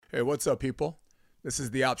Hey, what's up, people? This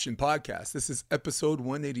is the Option Podcast. This is episode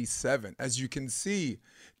 187. As you can see,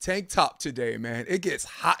 tank top today, man. It gets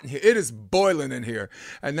hot in here. It is boiling in here.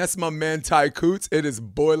 And that's my man, Coutts. It is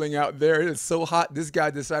boiling out there. It is so hot. This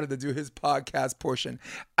guy decided to do his podcast portion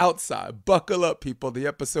outside. Buckle up, people. The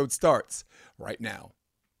episode starts right now.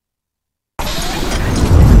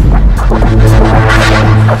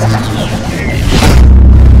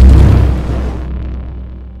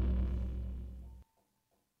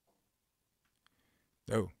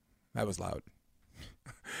 Oh, that was loud.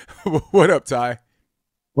 What up, Ty?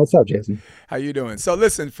 What's up, Jason? How you doing? So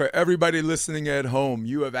listen, for everybody listening at home,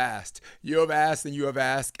 you have asked,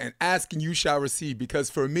 and asking you shall receive. Because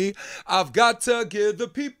for me, I've got to give the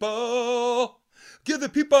people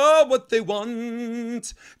what they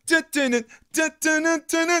want.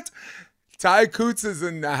 Ty Coutts is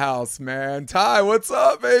in the house, man. Ty, what's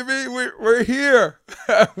up, baby? We're here.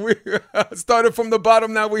 We started from the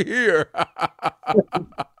bottom, now we're here.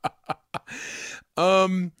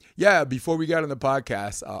 Yeah, before we got on the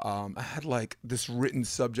podcast, I had like this written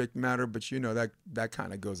subject matter, but you know that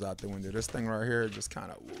kind of goes out the window. This thing right here just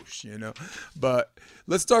kind of whoosh, you know. But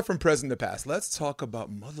let's start from present to past. Let's talk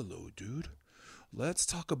about Motherlode, dude. Let's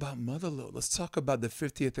talk about Motherlode. Let's talk about the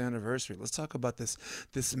 50th anniversary. Let's talk about this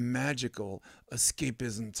magical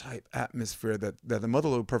escapism type atmosphere that the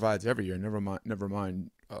Motherlode provides every year. Never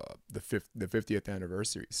mind the 50th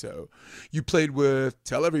anniversary. So you played with,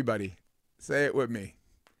 tell everybody, say it with me.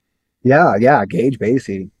 Yeah, Gage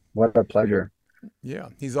Basie. What a pleasure. Yeah,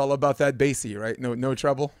 he's all about that bassy, right? No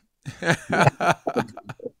trouble.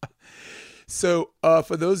 So,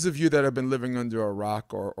 for those of you that have been living under a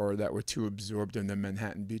rock or that were too absorbed in the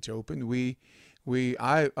Manhattan Beach Open,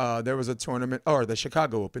 there was a tournament, or the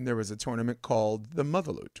Chicago Open. There was a tournament called the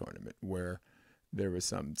Motherlode Tournament where there was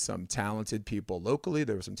some talented people locally.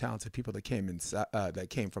 There were some talented people that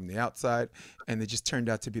came from the outside, and it just turned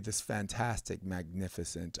out to be this fantastic,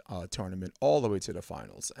 magnificent tournament all the way to the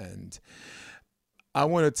finals. And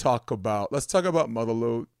let's talk about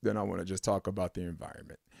Motherlode. Then I want to just talk about the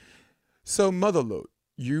environment. So Motherlode,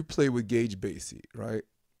 you play with Gage Basie, right?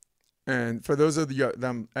 And for those of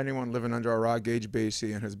anyone living under a rock, Gage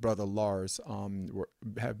Basie and his brother Lars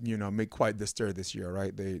have made quite the stir this year,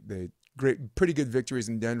 right? They pretty good victories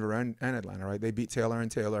in Denver and Atlanta, right? They beat Taylor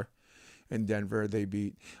and Taylor in Denver. They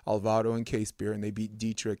beat Alvaro and Casebeer, and they beat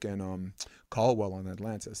Dietrich and Caldwell in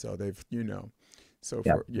Atlanta. So they've So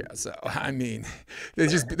Yeah. so I mean, they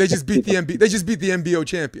just beat the MBO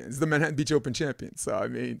champions, the Manhattan Beach Open champions. So I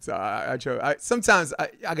mean, I chose. Sometimes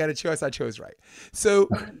I got a choice. I chose right. So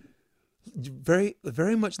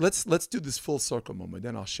very much. Let's do this full circle moment.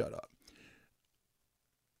 Then I'll shut up.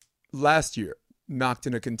 Last year, knocked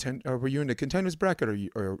in a contend. Or were you in the contenders bracket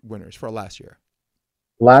or winners for last year?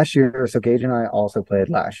 Last year, so Gage and I also played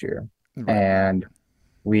last year, Right. and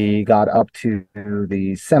we got up to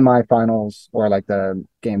the semifinals, or like the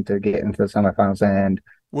game to get into the semifinals. And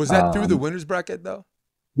Was that through the um, winners bracket though?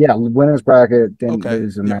 yeah, winners bracket, didn't Okay.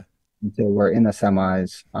 lose a Yeah. match until we're in the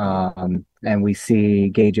semis. Uh-huh. And we see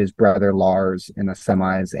Gage's brother Lars in the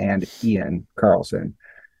semis and Ian Carlson.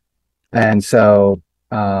 And so,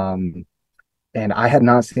 and I had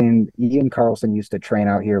not seen Ian Carlson used to train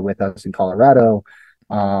out here with us in Colorado.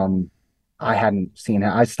 Um, I hadn't seen it.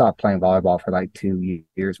 I stopped playing volleyball for like 2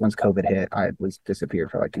 years. Once COVID hit, I was disappeared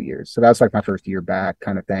for like 2 years. So that's like my first year back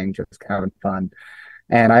kind of thing, just having fun.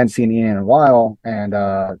 And I hadn't seen Ian in a while. And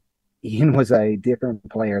Ian was a different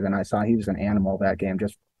player than I saw. He was an animal that game,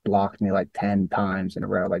 just blocked me like 10 times in a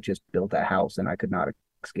row, like just built a house and I could not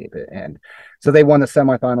escape it. And so they won the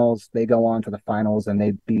semifinals. They go on to the finals and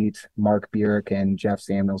they beat Mark Burek and Jeff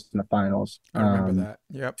Samuels in the finals. I remember that.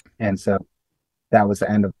 Yep. And so that was the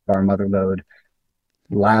end of our Motherlode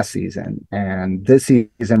last season. And this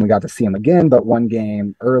season we got to see him again, but one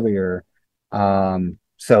game earlier.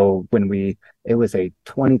 So it was a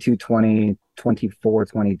 22-20,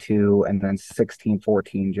 24-22, and then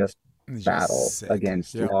 16-14 just It's battle just sick.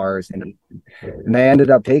 against Yep. Lars and Ethan. And they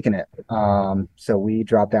ended up taking it. So we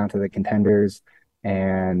dropped down to the contenders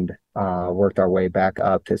and worked our way back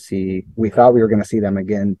up to see. We thought we were going to see them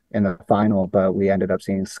again in the final, but we ended up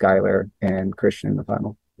seeing Skylar and Christian in the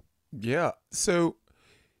final. Yeah. So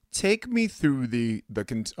take me through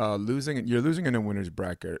losing. You're losing in a winners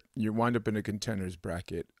bracket. You wind up in a contenders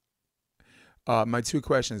bracket. My two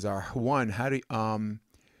questions are: one, how do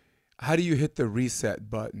you hit the reset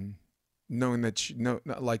button, knowing that you know,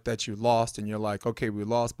 like that you lost, and you're like, okay, we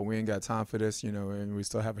lost, but we ain't got time for this, and we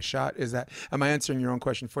still have a shot. Am I answering your own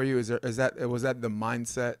question for you? Was that the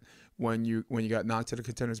mindset when you got knocked to the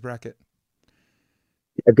contenders bracket?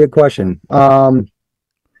 A good question.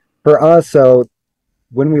 For us, so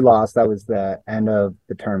when we lost, that was the end of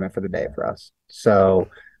the tournament for the day for us. So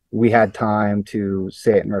we had time to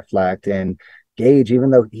sit and reflect. And Gage,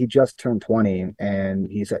 even though he just turned 20 and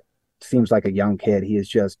seems like a young kid, he is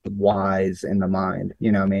just wise in the mind,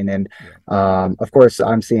 you know what I mean? And Yeah. of course,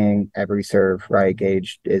 I'm seeing every serve, right?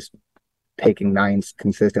 Gage is taking nines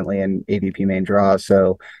consistently in AVP main draw.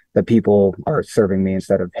 So the people are serving me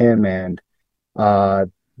instead of him. And uh,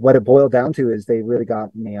 what it boiled down to is they really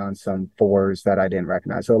got me on some fours that I didn't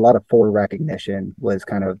recognize. So a lot of four recognition was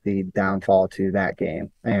kind of the downfall to that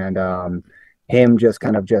game. And him just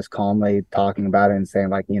kind of just calmly talking about it and saying,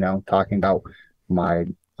 like, talking about my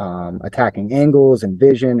attacking angles and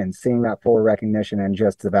vision and seeing that forward recognition and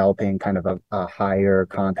just developing kind of a higher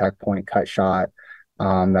contact point cut shot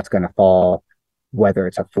that's going to fall, whether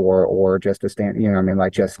it's a four or just a stand, what I mean?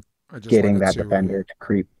 Like just I just like getting a that two. defender to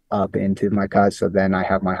creep up into my cut. So then I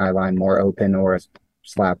have my high line more open or a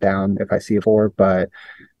slap down if I see a four. But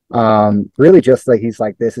really just like he's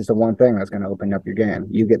like, this is the one thing that's going to open up your game.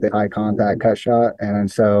 You get the high contact cut shot. And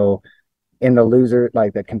so in the loser,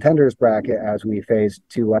 like the contenders bracket, as we faced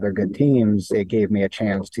two other good teams, it gave me a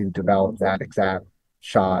chance to develop that exact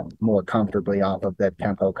shot more comfortably off of the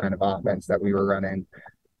tempo kind of offense that we were running.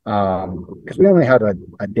 Because we only had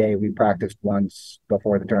a day. We practiced once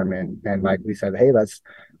before the tournament, and like we said, hey, let's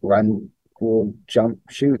run cool jump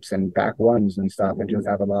shoots and back ones and stuff and just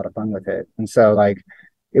have a lot of fun with it. And so like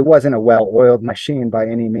it wasn't a well-oiled machine by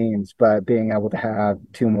any means, but being able to have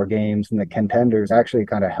two more games in the contenders actually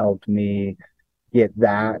kind of helped me get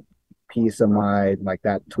that piece of my like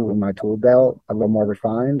that tool in my tool belt a little more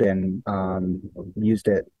refined, and used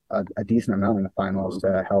it a decent amount in the finals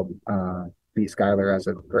to help beat Skylar as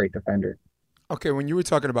a great defender. Okay, when you were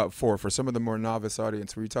talking about four, for some of the more novice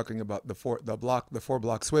audience, were you talking about the four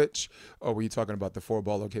block switch, or were you talking about the four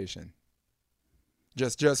ball location?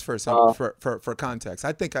 Just for some Uh, for context,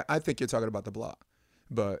 I think you're talking about the block,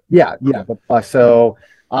 but yeah. okay, So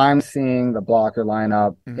I'm seeing the blocker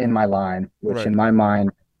lineup in hmm my line, which right, in my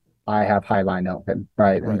mind I have high line open,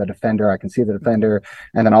 right? And right, the defender, I can see the defender,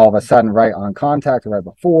 and then all of a sudden, right on contact, right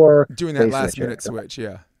before doing that they last switch it. minute switch,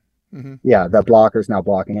 yeah, hmm Yeah, the blocker's now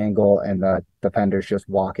blocking angle, and the defender's just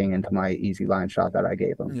walking into my easy line shot that I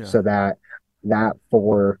gave him. yeah. So that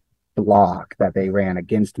four block that they ran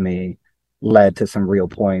against me led to some real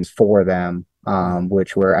points for them, Mm.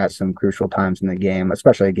 which were at some crucial times in the game,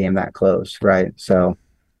 especially a game that close, right? So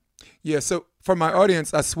Yeah, so for my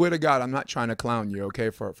audience, I swear to God, I'm not trying to clown you, okay,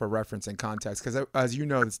 for reference and context, because as you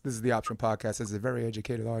know, this is the Option Podcast. It's a very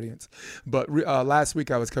educated audience. But last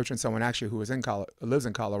week, I was coaching someone actually who lives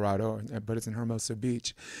in Colorado, but it's in Hermosa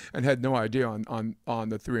Beach, and had no idea on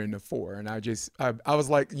the three and the four. And I was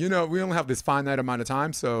like, we only have this finite amount of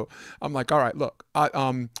time, so I'm like, all right, look,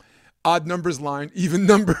 odd numbers line, even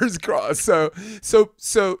numbers cross. So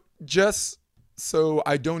just so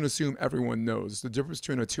I don't assume everyone knows the difference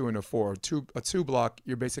between a two and a four. A two block,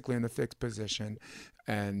 you're basically in the fixed position,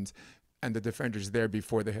 and and the defender's there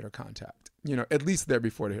before they hit a contact. At least there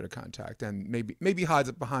before they hit a contact, and maybe hides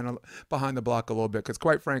it behind the block a little bit. Because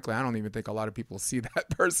quite frankly, I don't even think a lot of people see that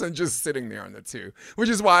person just sitting there on the two. Which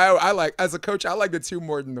is why I like, as a coach, I like the two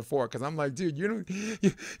more than the four. Because I'm like, dude, you don't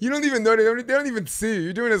even know, they don't even see you.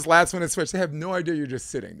 You're doing this last minute switch. They have no idea you're just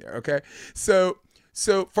sitting there. Okay, so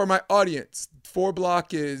for my audience, four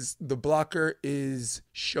block is the blocker is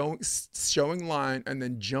showing line and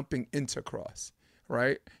then jumping into cross,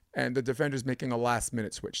 right? And the defender's making a last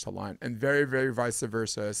minute switch to line, and very, very vice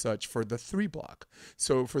versa as such for the three block.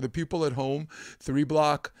 So for the people at home, three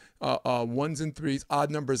block, ones and threes,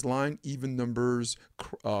 odd numbers line, even numbers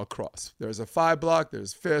cross. There's a five block,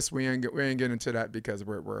 there's fist. We ain't getting into that because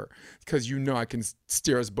because I can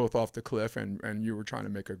steer us both off the cliff, and you were trying to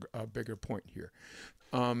make a bigger point here.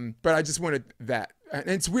 But I just wanted that, and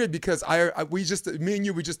it's weird because me and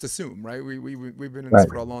you, we just assume, right? We've been in this right.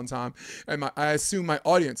 for a long time, and I assume my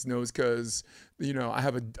audience knows because I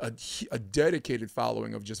have a dedicated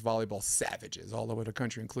following of just volleyball savages all over the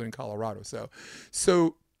country, including Colorado. So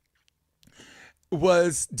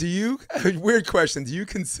do you weird question? Do you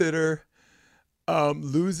consider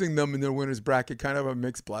losing them in their winners bracket kind of a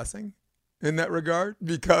mixed blessing in that regard?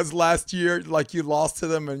 Because last year, like, you lost to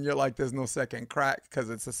them and you're like, there's no second crack because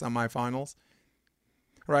it's the semifinals,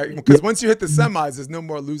 right? Yeah, Because once you hit the semis, there's no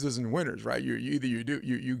more losers and winners, right?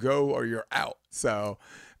 You go or you're out. So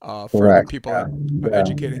for the correct. people Yeah. that are Yeah.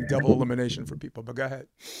 educating, double elimination for people. But go ahead.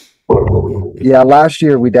 Yeah, last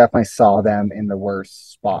year we definitely saw them in the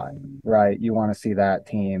worst spot, right? You want to see that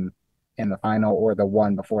team in the final or the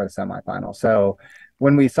one before the semifinal. So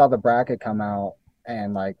when we saw the bracket come out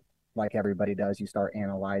and like everybody does, you start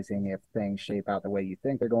analyzing if things shape out the way you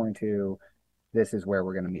think they're going to. this is where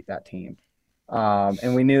we're going to meet that team.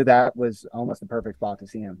 And we knew that was almost the perfect spot to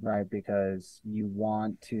see him, right? Because you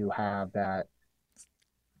want to have that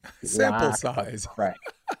Sample size. Right.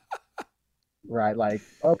 Right. Like,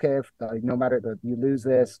 okay, if, no matter you lose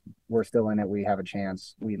this, we're still in it. We have a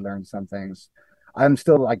chance. We learned some things. I'm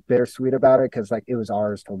still like bittersweet about it because like it was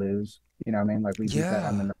ours to lose. You know what I mean? Like we beat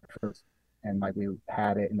them in the first and like we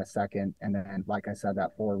had it in the second. And then, like I said,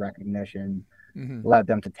 that forward recognition led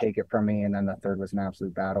them to take it from me. And then the third was an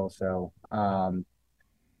absolute battle. So I'm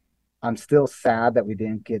still sad that we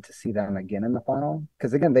didn't get to see them again in the final.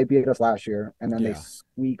 Because again, they beat us last year and then they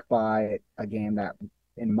squeak by a game that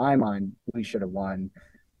in my mind we should have won.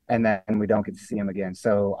 And then we don't get to see them again.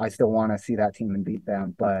 So I still want to see that team and beat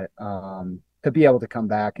them. But to be able to come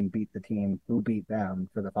back and beat the team who beat them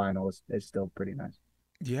for the finals is still pretty nice.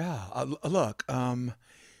 Yeah, look,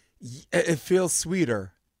 it feels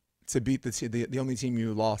sweeter to beat the only team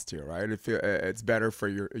you lost to, right? It's better for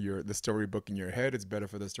the storybook in your head. It's better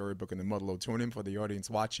for the storybook in the Motherlode tournament, for the audience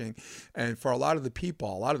watching, and for a lot of the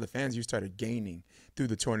people, a lot of the fans you started gaining through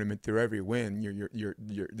the tournament, through every win,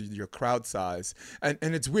 your crowd size, and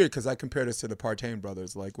it's weird because I compare this to the Partain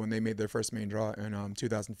brothers, like when they made their first main draw in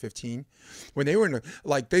 2015, when they were in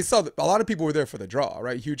they saw a lot of people were there for the draw,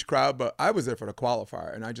 right? Huge crowd, but I was there for the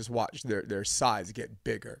qualifier, and I just watched their size get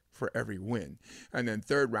bigger for every win, and then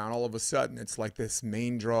third round, all of a sudden, it's like this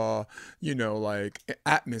main draw, like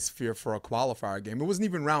atmosphere for a qualifier game. It wasn't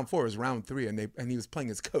even round 4; it was round 3, and he was playing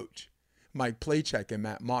his coach, Mike Playcheck and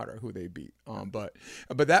Matt Motter, who they beat. But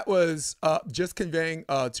that was just conveying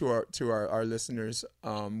to our listeners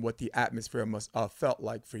what the atmosphere must felt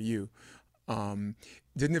like for you.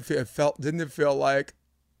 Didn't it feel like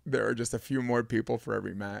there were just a few more people for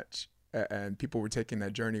every match, and people were taking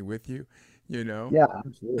that journey with you? Yeah,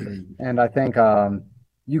 absolutely. And I think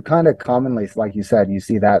you kind of commonly, like you said, you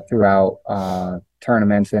see that throughout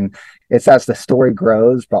tournaments, and it's as the story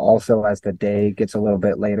grows, but also as the day gets a little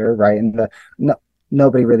bit later, right? And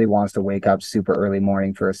nobody really wants to wake up super early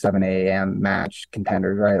morning for a 7 a.m. match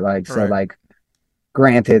contenders, right? Like, so like,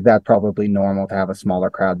 granted, that's probably normal to have a smaller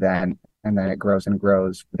crowd then, and then it grows and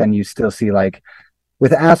grows. But then you still see like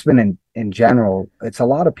with Aspen in general, it's a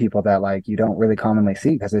lot of people that like you don't really commonly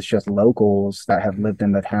see because it's just locals that have lived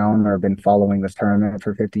in the town or been following this tournament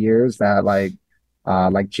for 50 years that like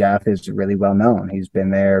Jeff is really well known. He's been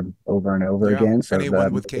there over and over again. So and he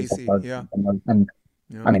won with Casey. And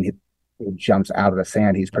I mean, he jumps out of the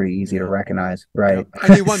sand. He's pretty easy to recognize, right? Yeah.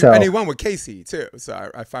 And he won. And he won with Casey too. So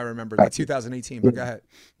if I remember, like 2018. But go ahead.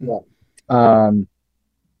 Yeah.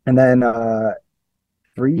 And then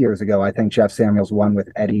 3 years ago, I think Jeff Samuels won with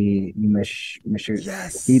Eddie Michu.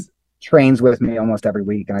 Yes. He trains with me almost every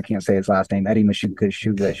week, and I can't say his last name. Eddie Michu. Don't say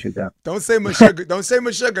Meshuggah. Don't say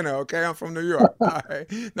Meshuggah, okay? I'm from New York. All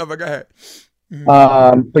right. No, but go ahead.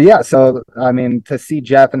 But yeah, so I mean, to see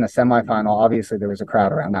Jeff in the semifinal, obviously there was a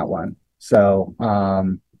crowd around that one. So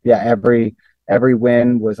yeah, every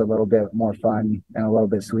win was a little bit more fun and a little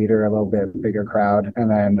bit sweeter, a little bit bigger crowd.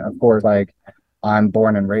 And then of course, like I'm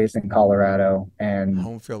born and raised in Colorado, and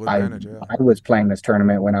home field advantage, I was playing this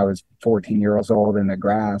tournament when I was 14 years old in the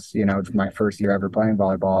grass. It's my first year ever playing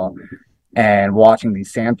volleyball, and watching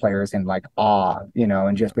these sand players in like awe,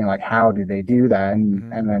 and just being like, how do they do that?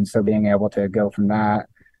 And then so being able to go from that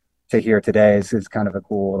to here today is kind of a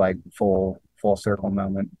cool, like full circle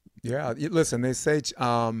moment. Yeah, listen, they say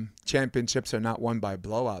championships are not won by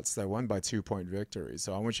blowouts; they're won by 2-point victories.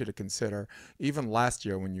 So I want you to consider, even last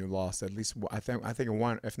year when you lost, at least I think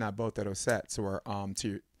one, if not both, at Osset. So we're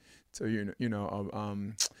it's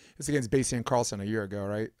against Basie and Carlson a year ago,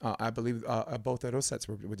 right? I believe both of those sets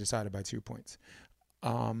were decided by 2 points.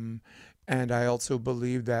 And I also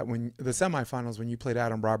believe that when the semifinals, when you played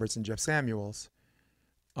Adam Roberts and Jeff Samuels,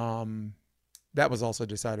 that was also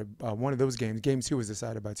decided. One of those games, game 2, was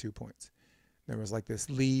decided by 2 points. There was like this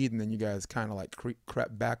lead, and then you guys kind of like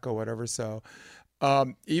crept back or whatever. So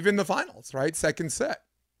even the finals, right? Second set,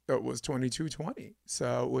 it was 22-20.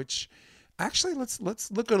 So which actually let's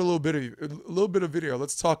look at a little bit of video.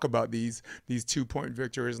 Let's talk about these 2-point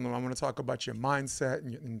victories, and I want to talk about your mindset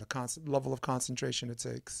and the constant level of concentration it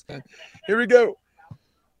takes. Here we go.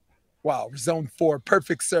 Wow, zone 4,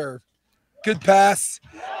 perfect serve. Good pass.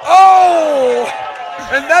 Oh!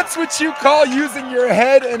 And that's what you call using your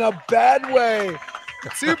head in a bad way.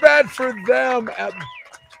 Too bad for them.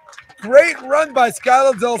 Great run by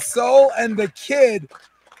Skylar del Sol and the kid,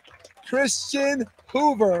 Christian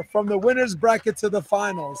Hoover, from the winner's bracket to the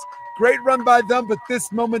finals. Great run by them, but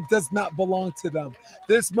this moment does not belong to them.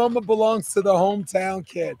 This moment belongs to the hometown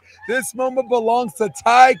kid. This moment belongs to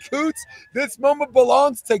Ty Coutts. This moment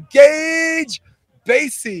belongs to Gage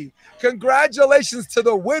Basie. Congratulations to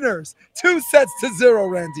the winners.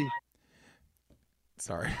 2-0, Randy.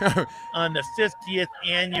 Sorry. On the 50th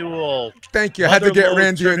annual Thank you. I had to get Motherlode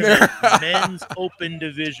Randy in there. tournament, men's open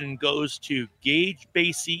division goes to Gage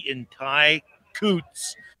Basie and Ty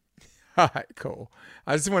Coutts. All right, cool.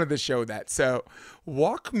 I just wanted to show that. So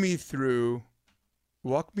walk me through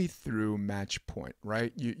match point,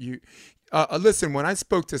 right? Listen, when I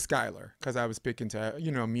spoke to Skylar, because I was speaking to,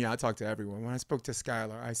 me, I talk to everyone. When I spoke to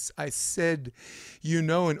Skylar, I said, in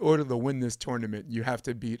order to win this tournament, you have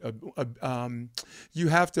to beat you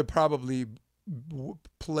have to probably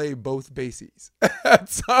play both bases.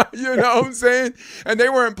 So, you know what I'm saying? And they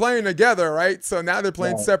weren't playing together, right? So now they're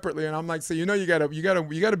playing separately, and I'm like, so you gotta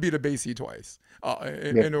beat a basee twice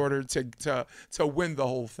in order to win the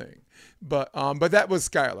whole thing. But that was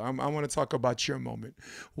Skylar. I want to talk about your moment.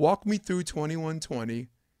 Walk me through 21-20.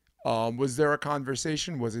 Was there a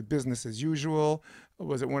conversation? Was it business as usual?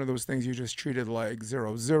 Was it one of those things you just treated like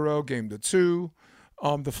 0-0, game to 2?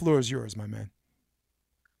 The floor is yours, my man.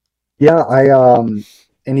 Yeah,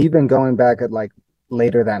 and even going back at like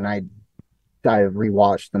later that night, I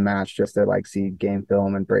rewatched the match just to like see game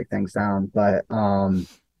film and break things down. But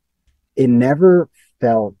it never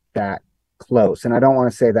felt that close. And I don't want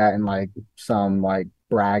to say that in like some like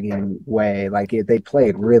bragging way. Like they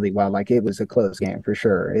played really well. Like it was a close game for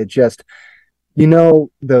sure. It just,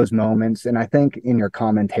 those moments. And I think in your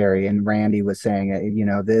commentary, and Randy was saying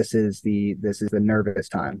it, this is the nervous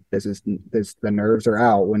time. The nerves are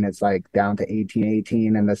out when it's like down to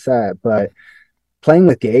 18-18 in the set. But playing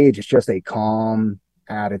with Gage is just a calm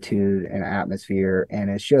attitude and atmosphere, and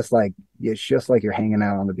it's just like you're hanging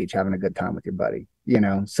out on the beach having a good time with your buddy.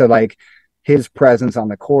 So like his presence on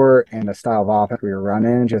the court and the style of offense we were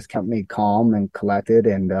running just kept me calm and collected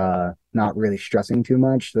and not really stressing too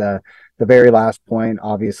much. The very last point,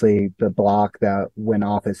 obviously the block that went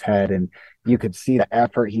off his head, and you could see the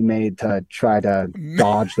effort he made to try to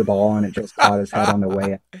dodge the ball, and it just caught his head on the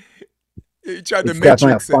way. He tried to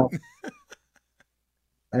matrix it.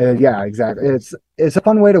 Yeah, exactly. It's a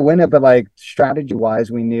fun way to win it, but like strategy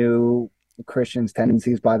wise, we knew Christian's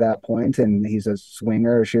tendencies by that point, and he's a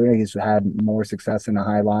swinger, a shooter. He's had more success in a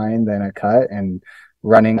high line than a cut, and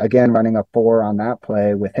running a 4 on that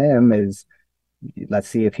play with him is, let's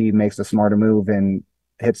see if he makes a smarter move and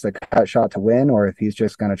hits the cut shot to win, or if he's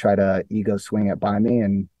just going to try to ego swing it by me.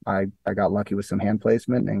 And I got lucky with some hand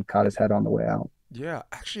placement and caught his head on the way out. Yeah,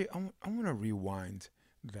 actually, I want to rewind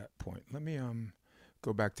that point. Let me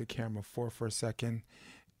go back to camera 4 for a second,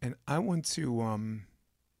 and I want to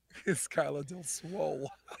Skylar del Sol.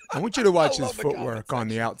 I want you to watch his footwork on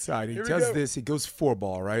the outside. He does this. He goes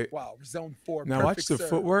 4-ball, right? Wow, zone 4. Now watch the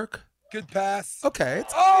footwork. Good pass. Okay,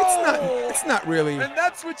 it's not really. And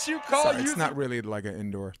that's what you call It's not really like an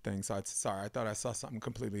indoor thing. So sorry, I thought I saw something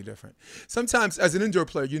completely different. Sometimes as an indoor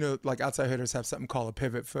player, like outside hitters have something called a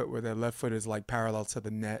pivot foot, where their left foot is like parallel to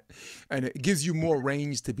the net, and it gives you more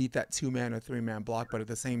range to beat that 2-man or 3-man block. But at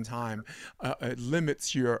the same time, it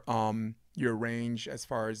limits your range as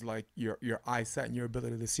far as like your eyesight and your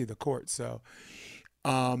ability to see the court. So,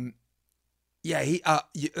 yeah,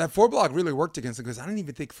 that 4-block really worked against him, because I don't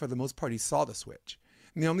even think for the most part he saw the switch.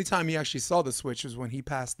 And the only time he actually saw the switch was when he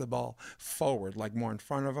passed the ball forward, like more in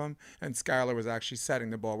front of him, and Skylar was actually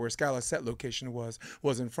setting the ball. Where Skylar's set location was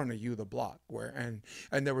in front of you, the block. And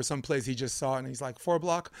there were some plays he just saw, and he's like,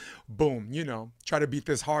 4-block, boom, try to beat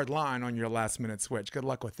this hard line on your last minute switch. Good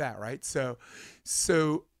luck with that, right? So.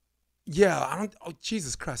 Yeah,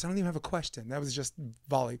 Jesus Christ, I don't even have a question. That was just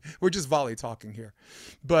volley. We're just volley talking here.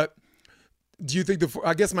 But do you think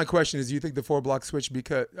I guess my question is, do you think the 4-block switch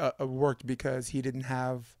worked because he didn't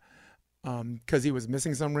have, because he was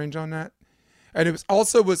missing some range on that? And it was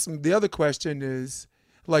also the other question is,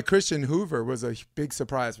 like, Christian Hoover was a big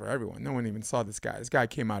surprise for everyone. No one even saw this guy. This guy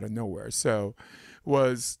came out of nowhere. So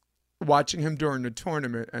was watching him during the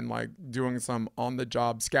tournament and like doing some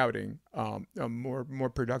on-the-job scouting more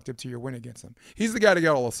productive to your win against him? He's the guy to get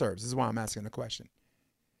all the serves. This is why I'm asking the question.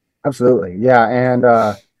 Absolutely, yeah,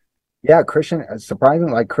 and yeah, Christian.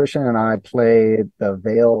 Surprisingly, like Christian and I played the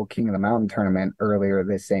Vail King of the Mountain tournament earlier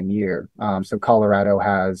this same year. So Colorado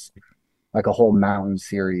has like a whole mountain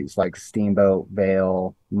series, like Steamboat,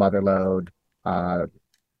 Vail, Motherlode.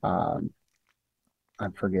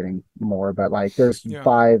 I'm forgetting more, but like there's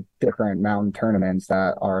 5 different mountain tournaments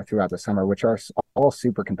that are throughout the summer, which are all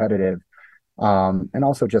super competitive, and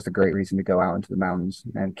also just a great reason to go out into the mountains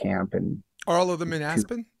and camp. And are all of them in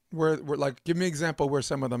Aspen? Where like, give me an example where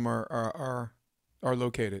some of them are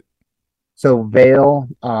located. So Vail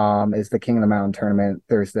is the King of the Mountain tournament.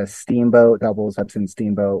 There's the Steamboat, doubles Hudson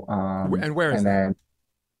Steamboat. And where is that?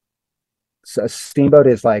 So Steamboat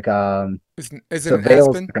is like Is it so an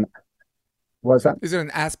Vail's Aspen? what was that? Is it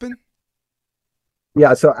an Aspen?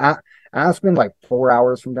 Yeah, so Aspen like 4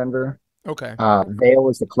 hours from Denver. Okay. Vail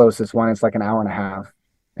is the closest one. It's like an hour and a half.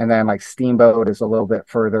 And then like Steamboat is a little bit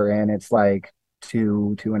further in. It's like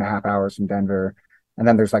 2.5 hours from Denver. And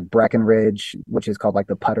then there's like Breckenridge, which is called like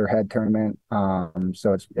the Putterhead tournament.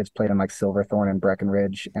 So it's played in like Silverthorne and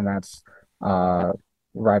Breckenridge, and that's uh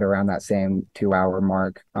right around that same 2 hour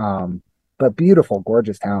mark. But beautiful,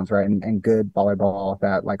 gorgeous towns, right? And good volleyball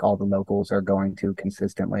that like all the locals are going to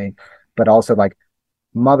consistently. But also like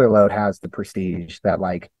Motherlode has the prestige that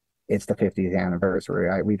like it's the 50th anniversary.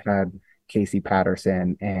 Right? We've had Casey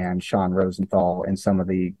Patterson and Sean Rosenthal and some of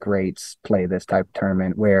the greats play this type of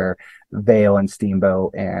tournament where Vale and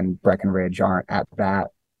Steamboat and Breckenridge aren't at that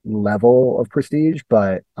level of prestige,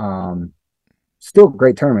 but still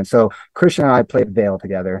great tournament. So Christian and I played Vale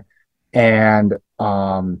together, and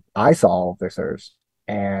I saw all of their serves,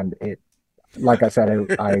 and it, like I said,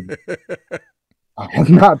 I have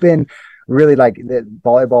not been really like the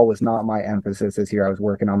volleyball was not my emphasis this year. I was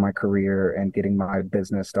working on my career and getting my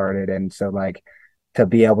business started. And so like to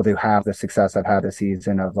be able to have the success I've had this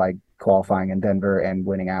season of like qualifying in Denver and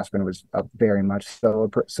winning Aspen was a very much so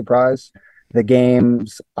a surprise. The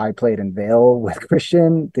games I played in Vail with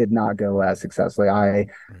Christian did not go as successfully. I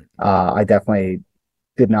definitely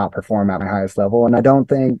did not perform at my highest level. And I don't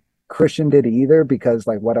think Christian did either, because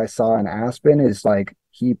like what I saw in Aspen is like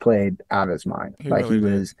he played out of his mind. Like Really he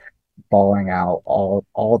did. was balling out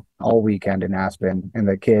all weekend in Aspen, and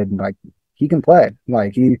the kid like he can play.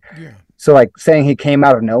 Like he Yeah. so like saying he came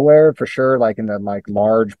out of nowhere for sure, like in the like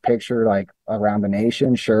large picture, like around the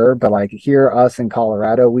nation, sure. But like here, us in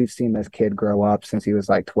Colorado, we've seen this kid grow up since he was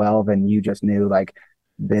like 12, and you just knew like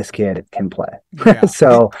this kid can play. Yeah.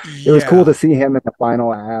 So it was cool Yeah. to see him in the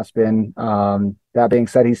final at Aspen. That being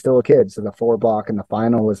said, he's still a kid. So the 4 block in the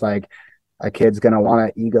final was like a kid's going to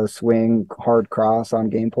want to ego swing hard cross on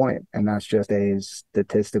game point. And that's just a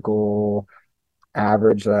statistical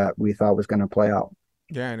average that we thought was going to play out.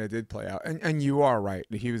 Yeah, and it did play out. And you are right.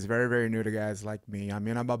 He was very, very new to guys like me. I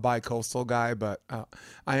mean, I'm a bi-coastal guy, but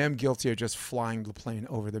I am guilty of just flying the plane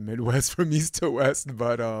over the Midwest from east to west.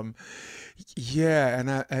 But yeah,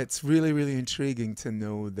 and it's really, really intriguing to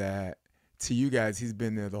know that to you guys, he's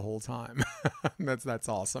been there the whole time. That's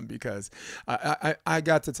awesome because I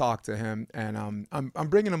got to talk to him, and I'm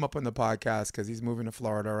bringing him up on the podcast because he's moving to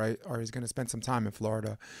Florida, right? Or he's going to spend some time in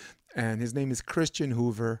Florida, and his name is Christian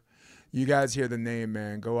Hoover. You guys hear the name,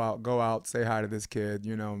 man. Go out, say hi to this kid.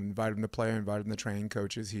 You know, invite him to play, invite him to train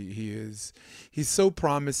coaches. He's so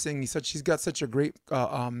promising. He's got such a great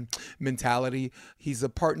mentality. He's a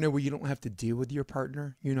partner where you don't have to deal with your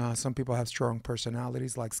partner. You know how some people have strong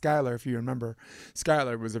personalities, like Skylar. If you remember,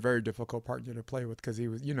 Skylar was a very difficult partner to play with because he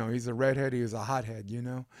was, you know, he's a redhead, he was a hothead, you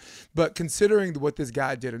know. But considering what this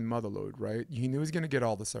guy did in Motherlode, right? He knew he was going to get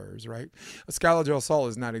all the serves, right? Skylar del Sol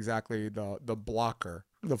is not exactly the blocker,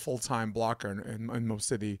 the full-time blocker in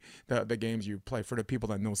most of the games you play. For the people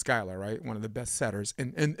that know Skylar, right? One of the best setters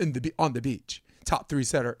on the beach. Top 3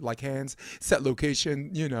 setter, like hands, set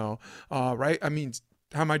location, you know, right? I mean,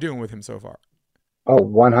 how am I doing with him so far? Oh,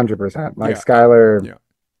 100%. Like Yeah, Skylar, yeah,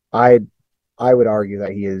 I I would argue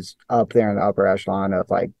that he is up there in the upper echelon of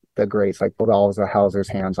like the greats, like Podolza, Hauser's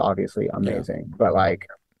hands, obviously yeah. amazing, but like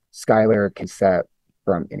Skylar can set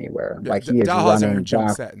from anywhere. Yeah, Like he is Dahlhaus ain't running jump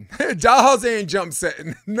back. setting. Dahlhaus ain't jump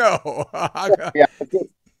setting. No. Yeah,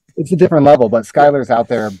 it's a different level, but Skylar's out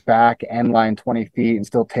there back end line 20 feet and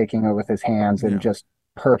still taking it with his hands and Yeah. just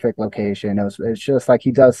perfect location. It's just like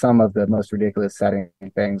he does some of the most ridiculous setting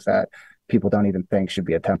things that people don't even think should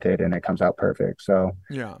be attempted, and it comes out perfect. So,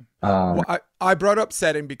 Yeah. um, Well, I brought up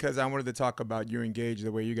setting because I wanted to talk about you engage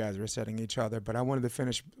the way you guys were setting each other, but I wanted to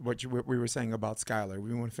finish what we were saying about Skylar.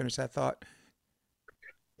 We want to finish that thought?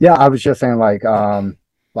 yeah, I was just saying like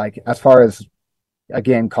as far as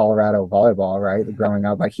again, Colorado volleyball, right? Growing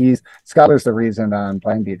up, like Skylar's the reason that I'm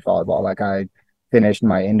playing beach volleyball. Like I finished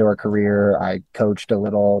my indoor career. I coached a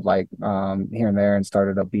little like here and there and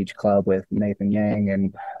started a beach club with Nathan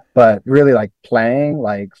Yang, but really like playing,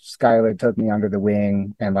 like Skylar took me under the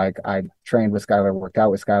wing, and like I trained with Skylar, worked out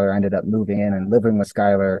with Skylar, ended up moving in and living with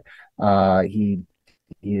Skylar. He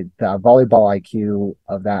the volleyball IQ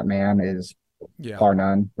of that man is Yeah. bar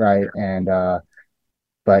none, right? And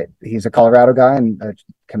but he's a Colorado guy and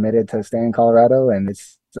committed to stay in Colorado. And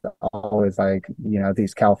it's always like,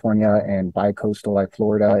 these California and bi-coastal like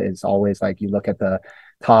Florida is always like, you look at the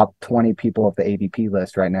top 20 people of the AVP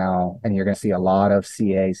list right now, and you're going to see a lot of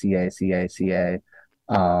CA.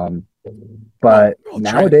 But Well,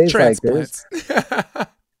 nowadays, like transplants.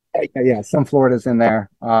 Yeah, some Florida's in there.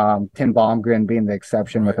 Tim Baumgren being the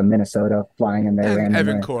exception with Right. a Minnesota flying in there And Evan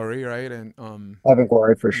randomly. Corey, right? And Evan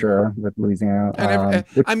Corey for yeah. sure with Louisiana.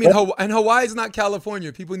 Which, I mean, and Hawaii is not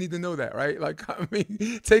California. People need to know that, right? Like, I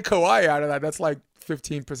mean, take Hawaii out of that. That's like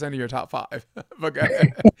 15% of your top five. But go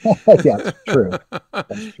ahead. yeah, it's true.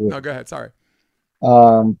 That's true. No, go ahead. Sorry.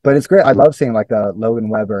 But it's great. I love seeing like the Logan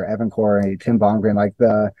Weber, Evan Corey, Tim Baumgren, like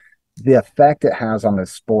the effect it has on the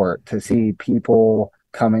sport to see people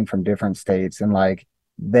coming from different states and like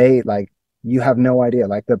you have no idea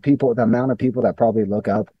like the amount of people that probably look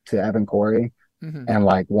up to Evan Corey Hmm. and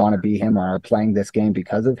like want to be him or are playing this game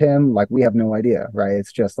because of him. Like we have no idea, right?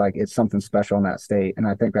 It's just like it's something special in that state, and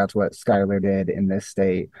I think that's what Skylar did in this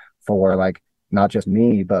state for like not just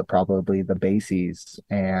me, but probably the Bases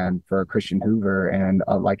and for Christian Hoover. And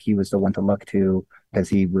like he was the one to look to because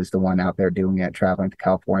he was the one out there doing it, traveling to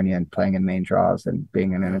California and playing in main draws and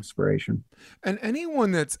being an Yeah. inspiration. And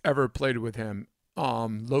anyone that's ever played with him,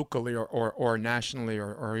 locally or nationally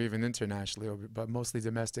or even internationally, but mostly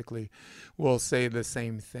domestically, will say the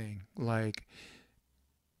same thing. Like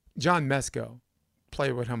John Mesko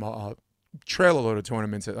played with him a trail a load of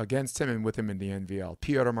tournaments against him and with him in the NVL.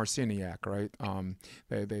 Piotr Marciniak, right?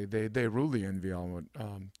 They ruled the NVL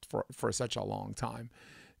for such a long time.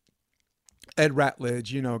 Ed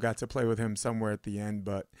Ratledge, got to play with him somewhere at the end,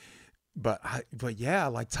 but yeah,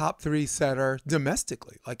 like top three setter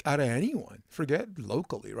domestically, like out of anyone. Forget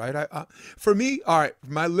locally, right? For me, all right,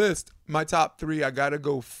 my list, my top three, I gotta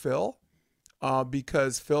go Phil.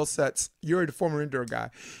 Because Phil sets, you're a former indoor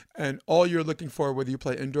guy, and all you're looking for, whether you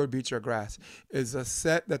play indoor, beach, or grass, is a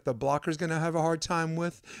set that the blocker's going to have a hard time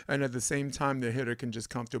with, and at the same time, the hitter can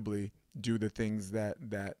just comfortably do the things that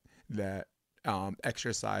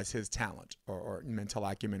exercise his talent or mental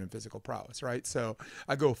acumen and physical prowess, right? So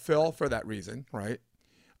I go Phil for that reason, right?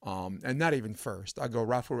 And not even first. I go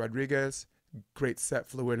Rafa Rodriguez, great set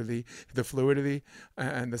fluidity, the fluidity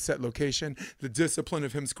and the set location, the discipline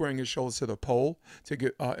of him squaring his shoulders to the pole to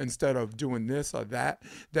get instead of doing this or that,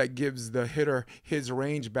 that gives the hitter his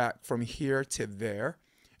range back from here to there.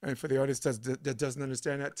 And for the audience that doesn't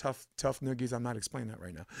understand that, tough noogies, I'm not explaining that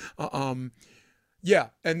right now. Yeah,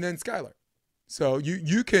 and then Skylar. So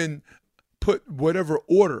you can put whatever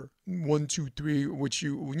order 1, 2, 3, which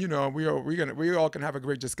we all can have a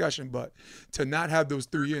great discussion, but to not have those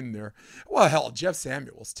three in there, well, hell, Jeff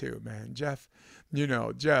Samuels too, man. Jeff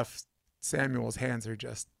Samuels' hands are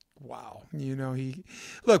just wow. He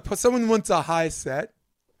look, someone wants a high set,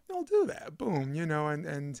 he'll do that, boom.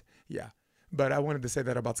 And yeah. But I wanted to say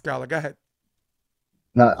that about Skylar. Go ahead.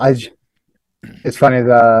 No, it's funny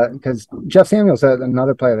because Jeff Samuels,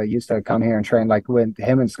 another player that used to come here and train, like when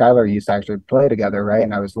him and Skylar used to actually play together, right?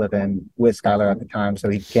 And I was living with Skylar at the time, so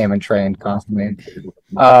he came and trained constantly.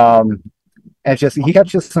 And just he got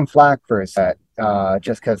just some flack for his set,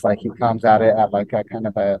 just because like he comes at it at like a kind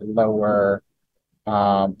of a lower,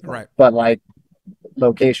 Right. but like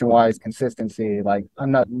location wise, consistency. Like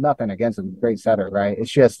I'm not nothing against him, great setter, right?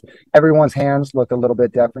 It's just everyone's hands look a little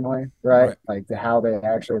bit differently, right? Right. Like how they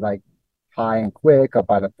actually like high and quick up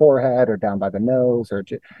by the forehead or down by the nose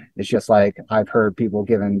it's just like I've heard people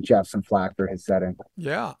giving Jeff some flack for his setting.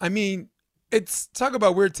 Yeah. I mean, it's talk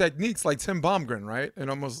about weird techniques like Tim Baumgren, right? It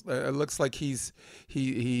almost it looks like he's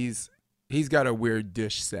got a weird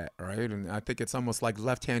dish set, right? And I think it's almost like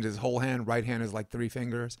left hand is whole hand, right hand is like three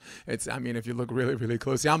fingers. I mean, if you look really, really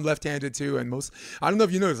closely, I'm left-handed too, and I don't know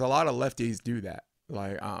if you notice, a lot of lefties do that.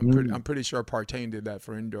 Like I'm pretty sure Partain did that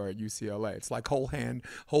for indoor at UCLA. It's like whole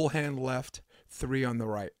hand left, three on the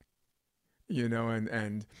right.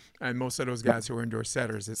 And most of those guys who are indoor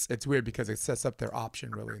setters, it's weird because it sets up their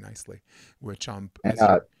option really nicely, which And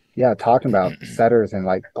yeah, talking about setters and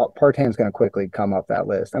like Partain's going to quickly come up that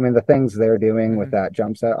list. I mean, the things they're doing with that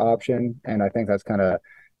jump set option, and I think that's kind of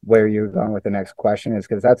where you're going with the next question is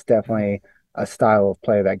because that's definitely a style of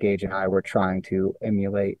play that Gage and I were trying to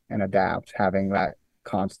emulate and adapt, having that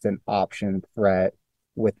constant option threat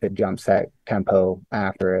with the jump set tempo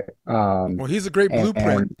after it. Well, he's a great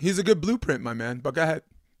blueprint. And He's a good blueprint, my man. But go ahead.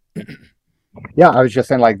 yeah, I was just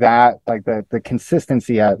saying like that, like the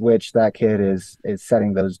consistency at which that kid is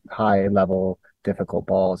setting those high level difficult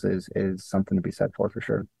balls is something to be said for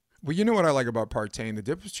sure. Well, you know what I like about Partain? The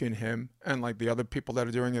difference between him and like the other people that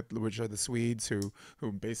are doing it, which are the Swedes who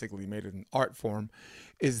basically made it an art form,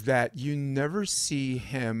 is that you never see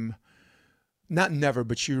him, not never,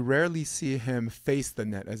 but you rarely see him face the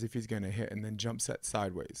net as if he's going to hit and then jump set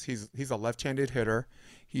sideways. He's a left-handed hitter.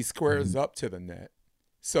 He squares up to the net.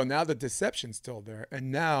 So now the deception's still there,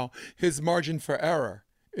 and now his margin for error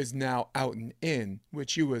is now out and in,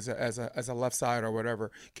 which you as a left side or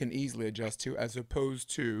whatever can easily adjust to, as opposed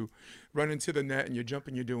to running to the net and you're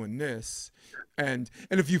jumping, you're doing this, and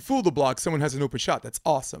if you fool the block, someone has an open shot. That's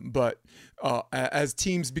awesome. But as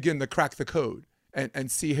teams begin to crack the code and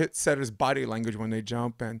see setter's body language when they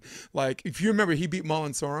jump, and like if you remember, he beat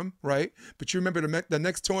Mullen Sorum, right? But you remember the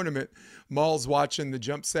next tournament, Mull's watching the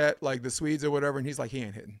jump set, like the Swedes or whatever, and he's like, he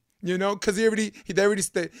ain't hitting. You know, because they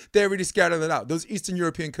already scattered it out. Those Eastern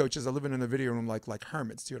European coaches are living in the video room like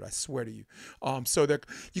hermits, dude. I swear to you. So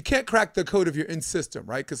you can't crack the code of your in system,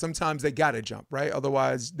 right? Because sometimes they gotta jump, right?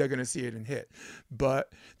 Otherwise, they're gonna see it and hit.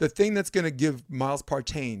 But the thing that's gonna give Miles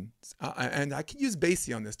Partain, and I can use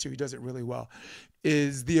Basie on this too. He does it really well.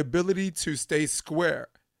 Is the ability to stay square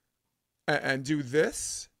and do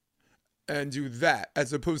this and do that,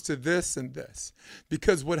 as opposed to this and this.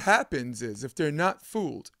 Because what happens is if they're not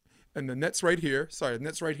fooled, and the net's right here,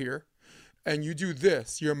 and you do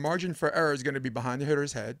this, your margin for error is going to be behind the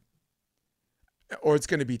hitter's head, or it's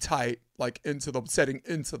going to be tight, like setting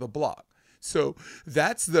into the block. So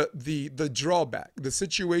that's the drawback, the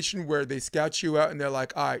situation where they scout you out and they're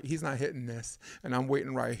like, all right, he's not hitting this, and I'm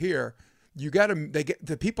waiting right here.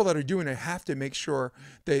 The people that are doing it have to make sure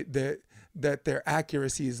that their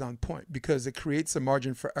accuracy is on point, because it creates a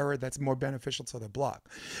margin for error that's more beneficial to the block.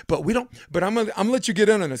 But I'm gonna let you get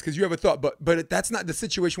in on this because you have a thought. But that's not the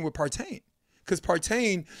situation with Partain, because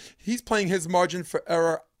Partain, he's playing his margin for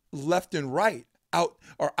error left and right, out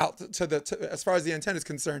to as far as the antenna is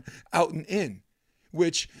concerned, out and in,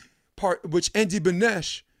 which Andy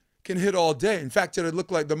Benesh can hit all day. In fact, it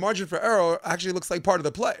look like the margin for error actually looks like part of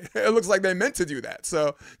the play. It looks like they meant to do that.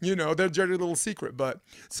 So, their dirty little secret. But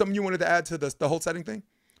something you wanted to add to the whole setting thing,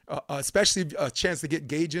 especially a chance to get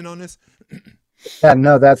Gage in on this. Yeah,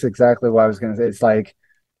 no, that's exactly what I was going to say. It's like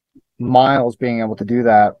Miles being able to do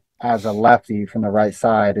that as a lefty from the right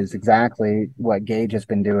side is exactly what Gage has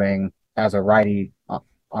been doing as a righty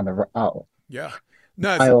on the yeah.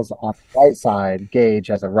 No, Miles on the right side, Gage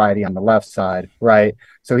as a righty on the left side, right?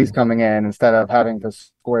 So he's coming in, instead of having to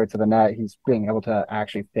square to the net, he's being able to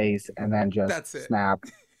actually face and then just snap.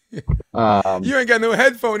 You ain't got no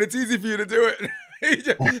headphone. It's easy for you to do it.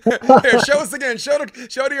 Here, show us again. Show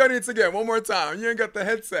the audience again one more time. You ain't got the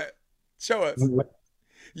headset. Show us.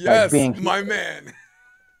 Yes, my man.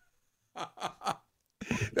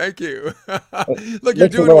 Thank you. Look, you're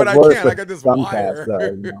doing what I can. I got this wire.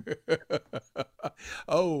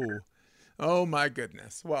 Oh my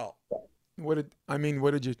goodness. Well, how'd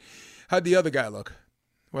the other guy look?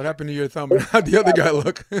 What happened to your thumb? How'd the other guy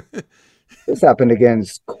look? This happened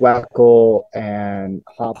against Quackle and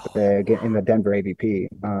Hopwig in the Denver AVP.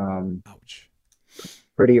 Ouch.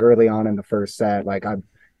 Pretty early on in the first set,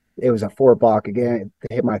 it was a 4-block again.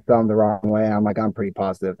 It hit my thumb the wrong way. I'm pretty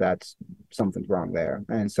positive that's something's wrong there.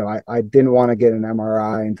 And so I didn't want to get an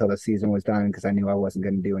MRI until the season was done, because I knew I wasn't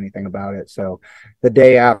going to do anything about it. So the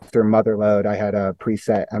day after Motherlode, I had a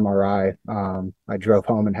preset MRI. I drove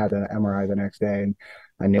home and had an MRI the next day, and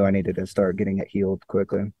I knew I needed to start getting it healed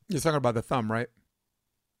quickly. You're talking about the thumb, right?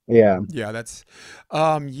 Yeah. Yeah, that's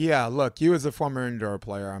look, you as a former indoor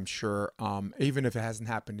player, I'm sure, even if it hasn't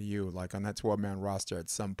happened to you, like on that 12-man roster at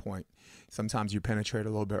some point, sometimes you penetrate a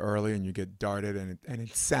little bit early and you get darted, and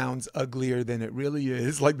it sounds uglier than it really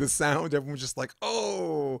is. Like the sound, everyone's just like,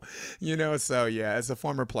 oh, so yeah, as a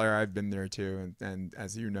former player, I've been there too. And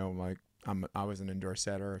as you know, like I was an indoor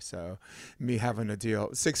setter, so me having to deal,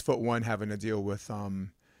 6'1", having to deal with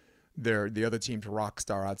the other team's rock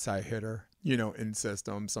star outside hitter, in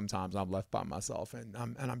system. Sometimes I'm left by myself, and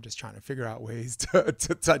I'm just trying to figure out ways to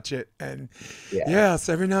touch it. And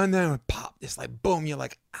so every now and then it pop, it's like boom, you're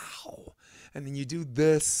like, ow. And then you do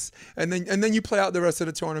this, and then you play out the rest of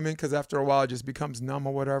the tournament, because after a while it just becomes numb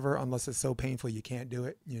or whatever, unless it's so painful you can't do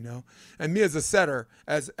it, And me as a setter,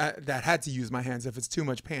 that had to use my hands, if it's too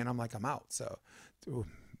much pain, I'm like, I'm out. So,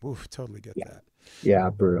 totally get that. Yeah,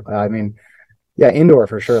 brutal. Indoor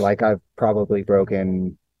for sure. Like I've probably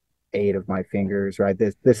broken 8 of my fingers, right?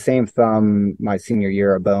 This same thumb, my senior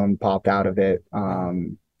year, a bone popped out of it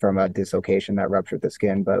from a dislocation that ruptured the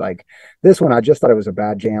skin. But like this one, I just thought it was a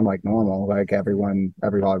bad jam, like normal, like every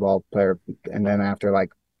volleyball player. And then after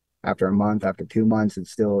a month, after 2 months, it's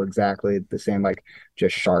still exactly the same, like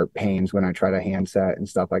just sharp pains when I try to hand set and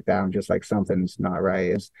stuff like that. I'm just like, something's not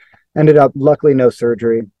right. It's ended up, luckily, no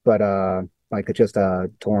surgery, but like it's just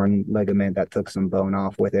a torn ligament that took some bone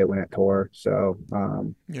off with it when it tore. So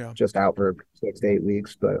just out for 6 to 8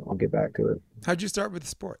 weeks, but I'll get back to it. How'd you start with the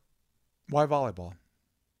sport? Why volleyball?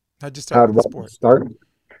 How'd you start with the sport?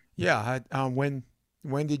 Yeah. When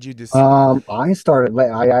did you decide? I started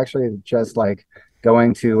late. I actually just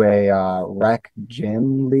going to a rec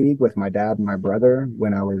gym league with my dad and my brother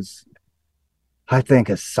when I was, I think,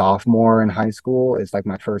 a sophomore in high school is like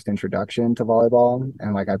my first introduction to volleyball.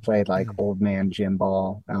 And like I played like Mm. old man gym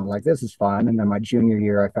ball. And I was like, this is fun. And then my junior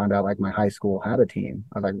year, I found out like my high school had a team.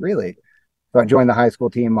 I was like, really? So I joined the high school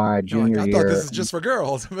team my You're like, junior I thought this year. is just for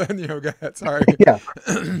girls. But, go ahead. Sorry. Yeah.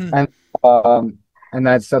 And um and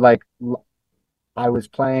that's so like I was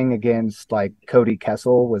playing against like Cody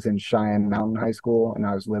Kessel was in Cheyenne Mountain High School and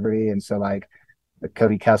I was Liberty. And so like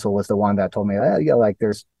Cody Kessel was the one that told me, yeah, like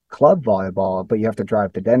there's club volleyball, but you have to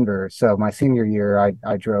drive to Denver. So my senior year, I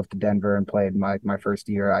drove to Denver and played my first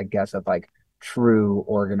year, I guess, of like true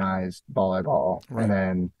organized volleyball. Right. And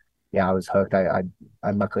then yeah, I was hooked. I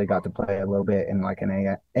luckily got to play a little bit in like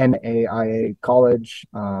an NAIA college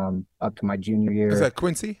up to my junior year. Is that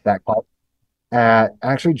Quincy? That at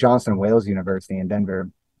actually Johnson Wales University in Denver.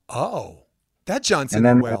 Oh, that Johnson And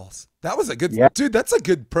then and Wells. That was a good Yeah. dude. That's a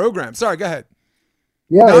good program. Sorry, go ahead.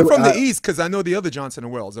 Yeah, Now, I'm from the East because I know the other Johnson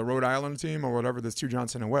and Wells, the Rhode Island team or whatever. There's two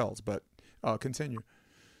Johnson and Wells, but continue.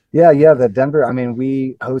 Yeah, the Denver. I mean,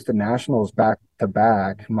 we hosted nationals back to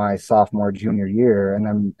back my sophomore, junior year, and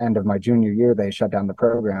then end of my junior year, they shut down the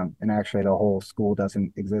program, and actually, the whole school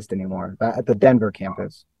doesn't exist anymore at the Denver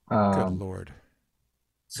campus. Good Lord.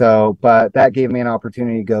 So, but that gave me an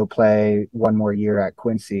opportunity to go play one more year at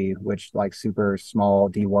Quincy, which like super small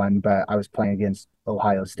D1, but I was playing against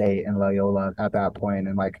Ohio State and Loyola at that point,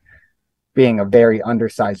 and like being a very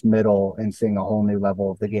undersized middle and seeing a whole new level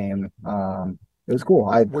of the game. It was cool.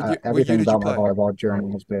 Everything did you about my play? volleyball journey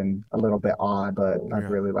has been a little bit odd, but I've Yeah.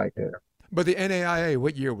 really liked it. But the NAIA,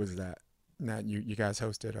 what year was that? That you guys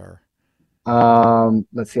hosted or?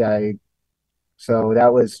 Let's see. So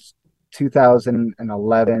that was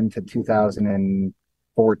 2011 to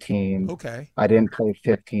 2014. Okay. I didn't play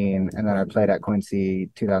 15, and then I played at Quincy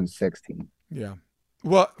 2016. Yeah.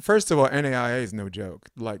 Well, first of all, NAIA is no joke.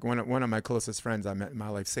 Like one of my closest friends I met in my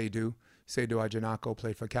life, Seydou Ajanako,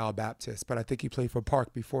 played for Cal Baptist, but I think he played for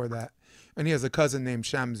Park before that. And he has a cousin named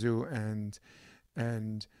Shamzu,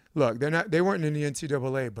 and look, they weren't in the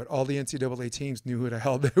NCAA, but all the NCAA teams knew who the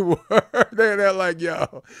hell they were. They're like,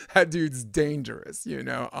 yo, that dude's dangerous,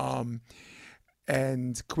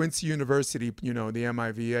 And Quincy University, the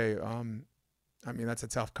MIVA, I mean, that's a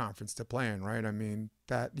tough conference to play in, right? I mean,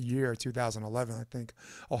 that year, 2011, I think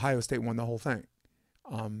Ohio State won the whole thing.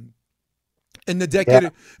 In the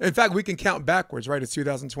decade, in fact, we can count backwards, right? It's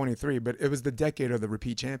 2023, but it was the decade of the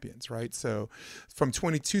repeat champions, right? So from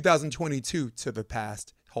 2022 to the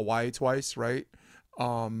past, Hawaii twice, right?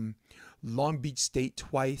 Long Beach State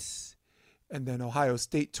twice, and then Ohio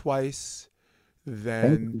State twice.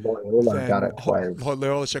 Then Loyola got it twice.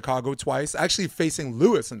 Loyola Chicago twice. Actually facing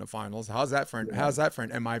Lewis in the finals. How's that for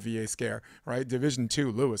an MIVA scare, right? Division II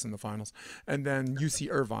Lewis in the finals. And then UC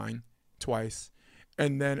Irvine twice.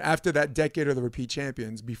 And then after that decade of the repeat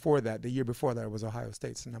champions, before that, the year before that, it was Ohio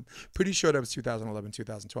State. And I'm pretty sure that was 2011,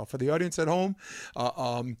 2012. For the audience at home,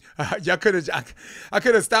 y'all could have, I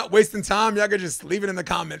could have stopped wasting time. Y'all could just leave it in the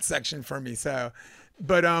comments section for me. So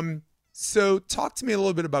talk to me a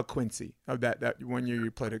little bit about Quincy, of that 1 year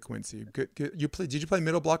you played at Quincy. Did you play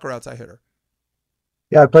middle block or outside hitter?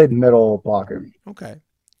 Yeah, I played middle blocker. Okay.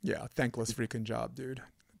 Yeah, thankless freaking job, dude.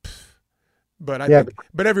 But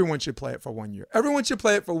but everyone should play it for 1 year. Everyone should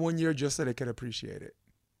play it for 1 year just so they can appreciate it.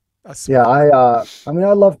 Yeah, I mean,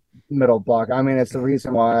 I love middle block. I mean, it's the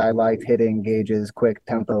reason why I liked hitting Gage's quick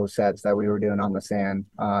tempo sets that we were doing on the sand.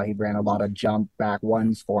 He ran a lot of jump back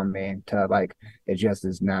ones for me to like, it just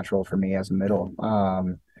is natural for me as a middle.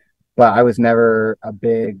 But I was never a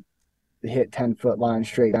big hit 10-foot line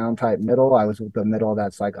straight down type middle. I was with the middle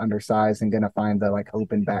that's like undersized and gonna find the like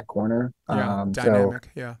open back corner.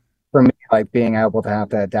 Dynamic. Yeah. For me, like being able to have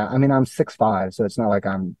to adapt. I mean, I'm 6'5", so it's not like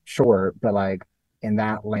I'm short, but like in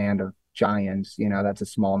that land of giants, that's a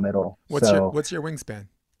small middle. What's your wingspan?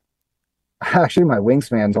 Actually, my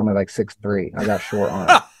wingspan's only like 6'3". I got short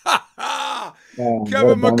arms.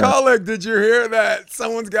 Kevin McCulloch, did you hear that?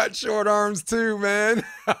 Someone's got short arms too, man.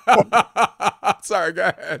 Sorry,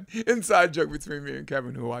 go ahead. Inside joke between me and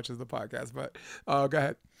Kevin, who watches the podcast, but go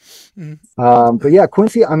ahead. Mm-hmm. But yeah,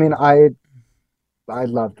 Quincy, I mean, I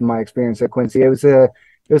loved my experience at Quincy. It was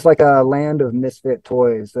like a land of misfit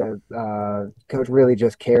toys that coach really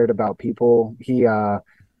just cared about people.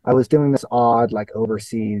 I was doing this odd like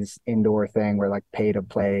overseas indoor thing where like pay to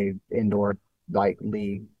play indoor like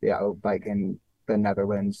league, like in the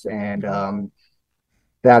Netherlands, and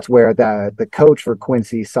that's where the coach for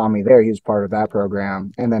Quincy saw me there. He was part of that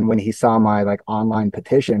program, and then when he saw my like online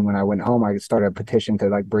petition when I went home, I started a petition to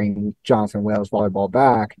like bring Johnson Wales volleyball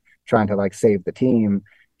back, trying to like save the team.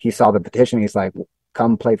 he saw the petition. He's like,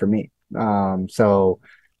 come play for me.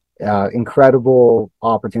 Incredible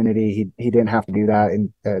opportunity. He didn't have to do that,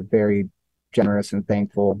 and very generous and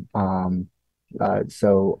thankful.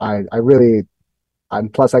 So I really,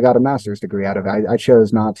 plus I got a master's degree out of it. I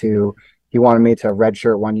chose not to. He wanted me to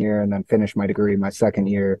redshirt 1 year and then finish my degree my second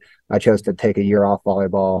year. I chose to take a year off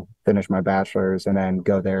volleyball, finish my bachelor's, and then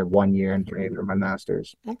go there 1 year and pay for my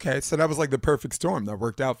master's. Okay, so that was like the perfect storm that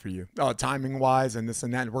worked out for you, timing wise, and this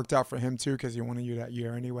and that. It worked out for him too because he wanted you that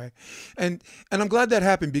year anyway, and I'm glad that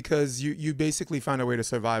happened because you basically found a way to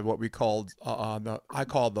survive what we called I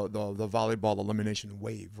called the volleyball elimination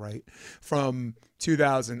wave, right? From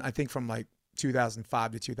 2000, I think from like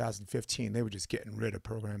 2005 to 2015, they were just getting rid of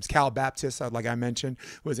programs. Cal Baptist, like I mentioned,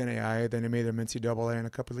 was NAIA. Then they made them NCAA, and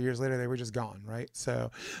a couple of years later, they were just gone, right?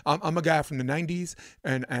 So I'm a guy from the 90s,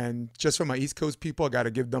 and just for my East Coast people, I got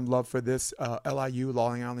to give them love for this. LIU,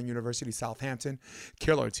 Long Island University, Southampton,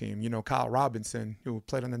 killer team. You know, Kyle Robinson, who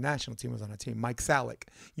played on the national team, was on a team. Mike Salick,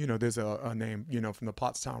 you know, there's a name, you know, from the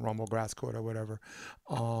Pottstown Rumble Grass Court or whatever.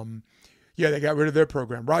 Yeah, they got rid of their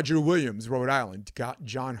program. Roger Williams, Rhode Island, got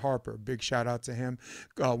John Harper. Big shout out to him.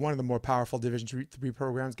 One of the more powerful Division III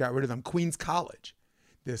programs, got rid of them. Queens College,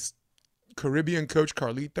 this Caribbean coach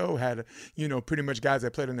Carlito had, you know, pretty much guys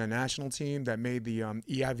that played on their national team that made the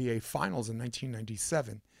EIVA finals in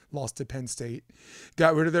 1997. Lost to Penn State,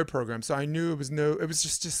 got rid of their program. So I knew it was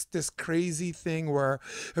just this crazy thing where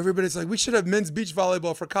everybody's like, we should have men's beach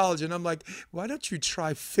volleyball for college. And I'm like, why don't you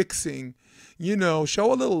try fixing, you know,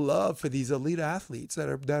 show a little love for these elite athletes that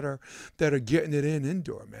are getting it in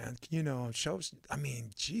indoor, man. You know, I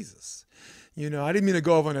mean, Jesus. You know, I didn't mean to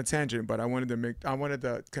go off on a tangent, but I wanted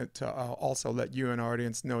to also let you and our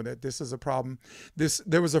audience know that this is a problem.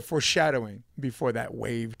 There was a foreshadowing before that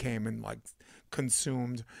wave came and like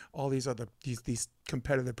consumed all these other these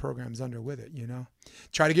competitive programs under with it, you know.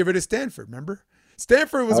 Try to get rid of Stanford, remember?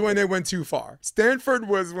 Stanford was when they went too far. Stanford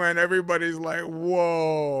was when everybody's like,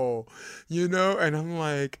 whoa, you know, and I'm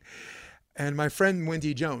like, and my friend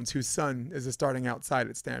Wendy Jones, whose son is starting outside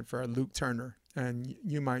at Stanford, Luke Turner, and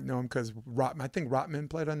you might know him because I think Rotman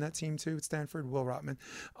played on that team too at Stanford, Will Rotman.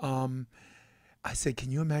 I said,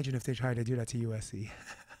 can you imagine if they tried to do that to USC?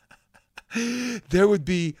 There would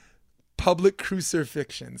be public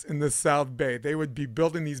crucifixions in the South Bay. They would be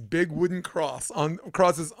building these big wooden crosses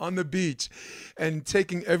on the beach and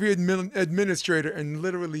taking every administrator and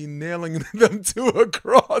literally nailing them to a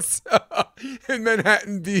cross in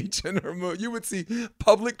Manhattan Beach. And you would see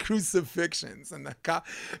public crucifixions. And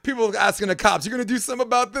people asking the cops, "You gonna do something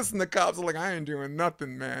about this?" And the cops are like, "I ain't doing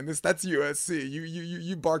nothing, man. That's USC.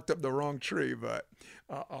 You barked up the wrong tree." But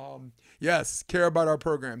yes, care about our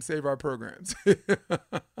program, save our programs.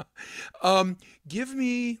 Give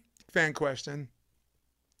me fan question.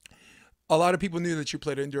 A lot of people knew that you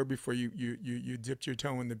played indoor before you dipped your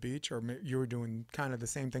toe in the beach, or you were doing kind of the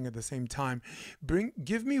same thing at the same time.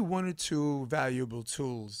 Give me one or two valuable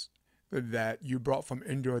tools that you brought from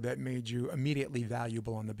indoor that made you immediately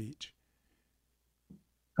valuable on the beach.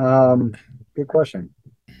 Good question.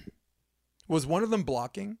 Was one of them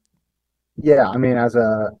blocking? Yeah, I mean, as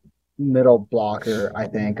a middle blocker, I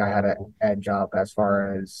think I had an edge up as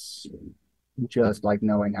far as just like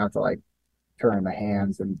knowing how to like turn the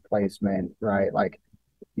hands and placement, right? Like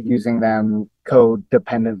using them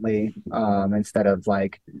codependently, instead of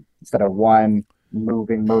one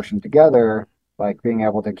moving motion together, like being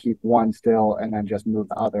able to keep one still and then just move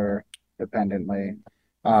the other dependently,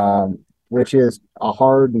 which is a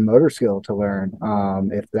hard motor skill to learn,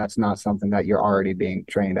 if that's not something that you're already being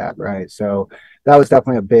trained at, right? So that was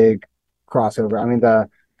definitely a big crossover. I mean, the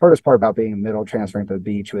hardest part about being middle transferring to the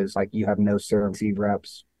beach was like you have no serve receive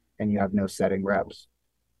reps and you have no setting reps.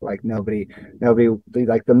 Like nobody,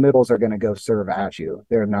 like the middles are going to go serve at you.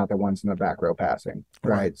 They're not the ones in the back row passing,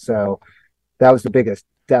 right? So that was the biggest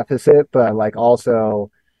deficit. But like also,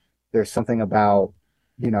 there's something about,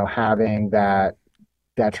 you know, having that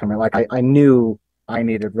detriment. Like I knew I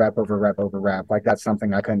needed rep over rep over rep. Like that's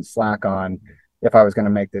something I couldn't slack on if I was going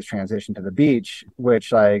to make this transition to the beach,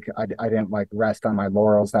 which like I didn't like rest on my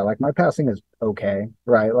laurels that like my passing is okay,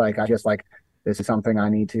 right? Like I just like this is something I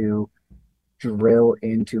need to drill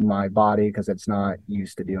into my body because it's not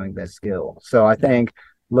used to doing this skill. So I think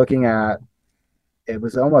looking at it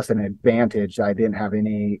was almost an advantage I didn't have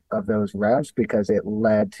any of those reps because it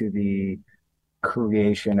led to the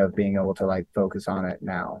creation of being able to like focus on it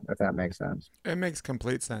now, if that makes sense. It makes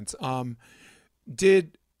complete sense.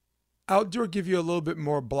 Did outdoor give you a little bit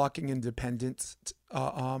more blocking independence?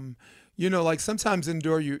 You know, like sometimes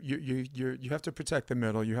indoor you have to protect the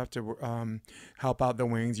middle, you have to help out the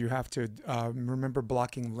wings, you have to remember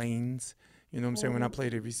blocking lanes. You know what I'm saying? When I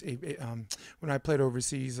played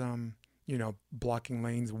overseas, you know, blocking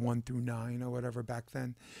lanes 1 through 9 or whatever back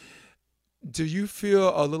then. Do you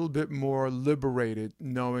feel a little bit more liberated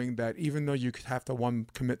knowing that even though you could have to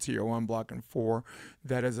commit to your one block and 4,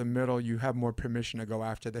 that as a middle you have more permission to go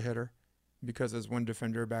after the hitter because there's one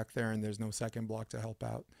defender back there and there's no second block to help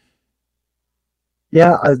out?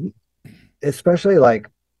 Yeah, especially like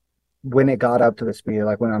when it got up to the speed,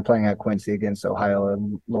 like when I'm playing at Quincy against Ohio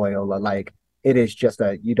and Loyola, like it is just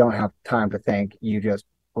that you don't have time to think. You just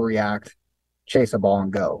react, chase a ball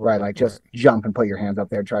and go, right? Like just jump and put your hands up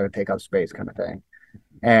there, try to take up space kind of thing.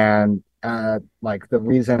 And like the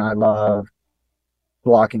reason I love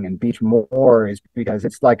blocking and beach more is because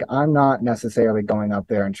it's like I'm not necessarily going up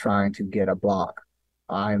there and trying to get a block.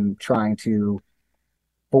 I'm trying to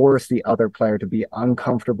force the other player to be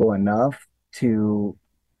uncomfortable enough to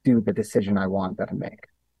do the decision I want them to make,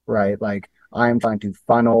 right? Like I'm trying to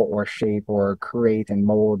funnel or shape or create and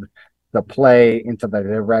mold the play into the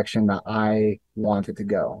direction that I want it to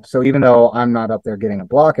go. So even though I'm not up there getting a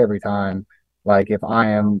block every time, like if I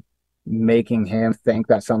am making him think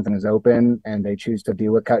that something is open and they choose to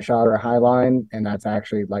do a cut shot or a high line, and that's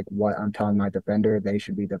actually like what I'm telling my defender they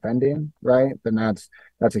should be defending, right? Then that's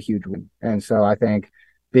a huge win. And so I think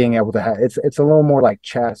being able to have it's a little more like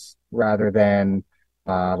chess rather than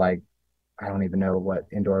like I don't even know what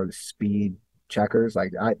indoor speed checkers,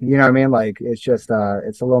 like you know what I mean, like it's just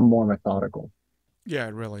it's a little more methodical. Yeah,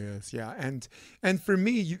 it really is. Yeah, and for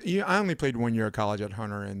me, I only played 1 year of college at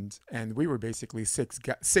Hunter, and we were basically six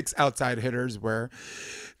outside hitters, where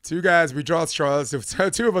 2 guys we draw straws. If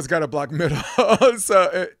 2 of us got a block middle,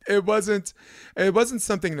 so it wasn't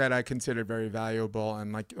something that I considered very valuable.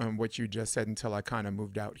 And like what you just said, until I kind of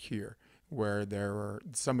moved out here, where there were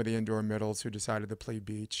some of the indoor middles who decided to play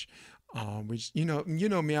beach. Which you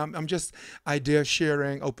know me, I'm just idea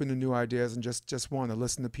sharing, open to new ideas, and just want to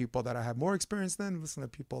listen to people that I have more experience than, listen to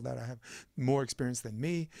people that I have more experience than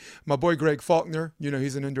me. My boy Greg Faulkner, you know,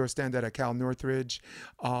 he's an indoor standout at Cal Northridge.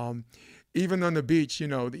 Even on the beach, you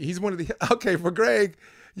know, he's one of the okay for Greg.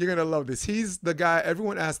 You're gonna love this. He's the guy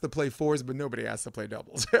everyone asks to play 4s, but nobody asks to play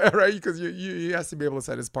doubles, right? Because he has to be able to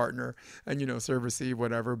set his partner and serve, receive,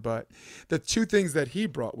 whatever. But the 2 things that he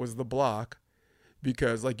brought was the block.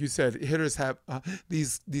 Because, like you said, hitters have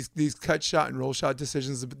these cut shot and roll shot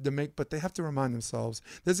decisions to make, but they have to remind themselves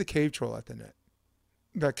there's a cave troll at the net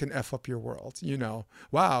that can F up your world. You know,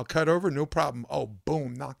 wow, cut over, no problem. Oh,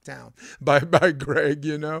 boom, knocked down by Greg.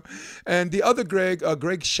 You know, and the other Greg,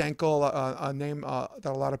 Greg Schenkel, a name that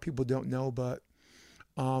a lot of people don't know, but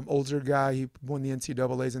older guy. He won the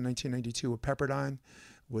NCAA's in 1992 with Pepperdine,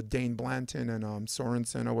 with Dane Blanton and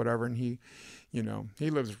Sorensen or whatever, and he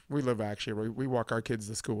walk our kids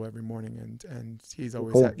to school every morning, and he's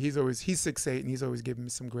always Cool. he's 6'8", and he's always giving me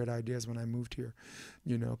some great ideas when I moved here,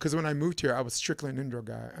 because when I moved here I was strictly an indoor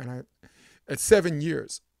guy, and it's 7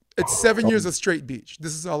 years of straight beach.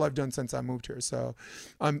 This is all I've done since I moved here, so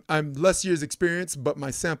I'm less years experience, but my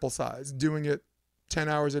sample size doing it 10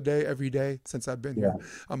 hours a day every day since I've been here,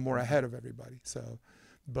 I'm more ahead of everybody. So,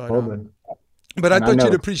 but But I thought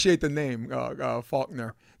you'd appreciate the name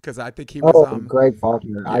Faulkner, because I think he was. Greg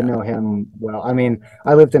Faulkner. Yeah. I know him well. I mean,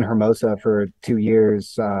 I lived in Hermosa for 2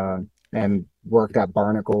 years and worked at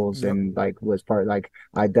Barnacles, and like was part. Like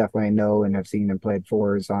I definitely know and have seen him played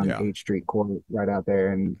 4s on 8th Street Court right out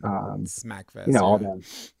there, and Smackfest. all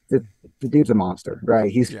that. The dude's a monster,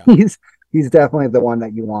 right? He's definitely the one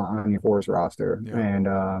that you want on your 4s roster,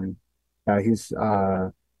 and he's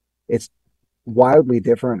it's wildly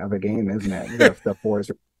different of a game, isn't it? The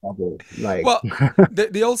 4s are double, like. Well,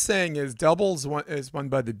 the old saying is doubles is won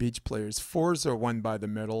by the beach players, 4s are won by the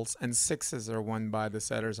middles, and 6s are won by the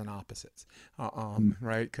setters and opposites.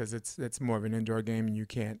 Right? Because it's more of an indoor game, and you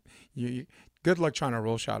can't good luck trying to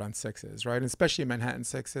roll shot on 6s, right? And especially Manhattan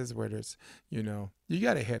 6s, where there's you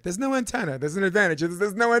got to hit. There's no antenna. There's an advantage.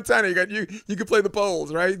 There's no antenna. You can play the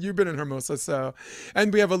poles, right? You've been in Hermosa, so,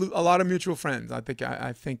 and we have a lot of mutual friends.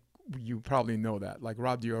 I think you probably know that, like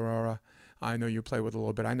Rob Diorora. I know you play with a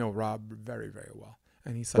little bit. I know Rob very, very well,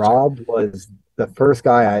 and he's Rob was the first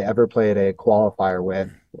guy I ever played a qualifier with.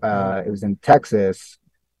 It was in Texas.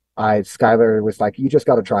 Skylar was like, "You just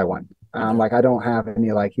got to try one." And I'm like, "I don't have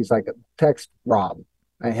any." Like, he's like, "Text Rob,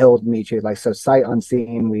 and he'll meet you." Like, so sight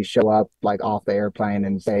unseen, we show up like off the airplane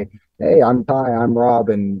and say, "Hey, I'm Ty, I'm Rob,"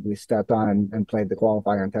 and we stepped on and played the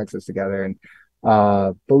qualifier in Texas together. And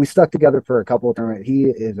but we stuck together for a couple of tournaments. He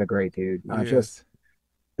is a great dude. Just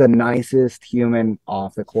the nicest human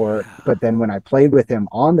off the court. But then when I played with him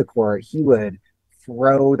on the court, he would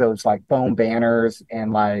throw those like foam banners,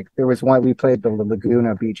 and like there was one we played the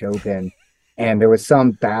Laguna Beach Open, and there was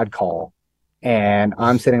some bad call, And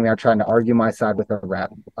I'm sitting there trying to argue my side with the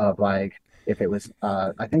rep of like, if it was,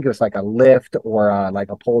 I think it was like a lift or like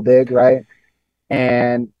a pull dig, right?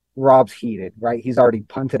 And Rob's heated, right? He's already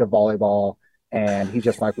punted a volleyball and he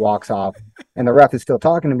just like walks off. And the ref is still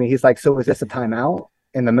talking to me. He's like, "So is this a timeout?"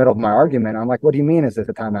 In the middle of my argument, I'm like, "What do you mean? Is this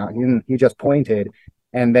a timeout?" He just pointed,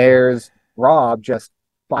 and there's Rob just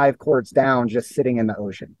 5 courts down, just sitting in the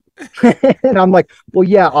ocean. And I'm like, "Well,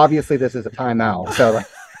 yeah, obviously this is a timeout." So like,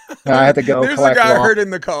 I had to go There's a collect guy Rob. hurting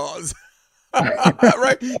the cause.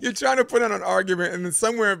 Right? You're trying to put on an argument, and then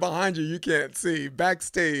somewhere behind you can't see.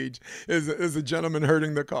 Backstage is a gentleman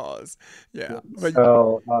hurting the cause. Yeah. But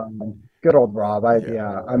So good old Rob.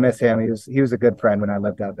 I miss him. He was a good friend when I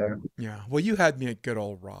lived out there. yeah. Well, you had me at good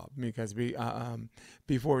old Rob, because we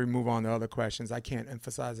before we move on to other questions, I can't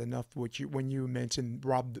emphasize enough when you mentioned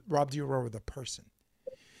Rob Dior, the person.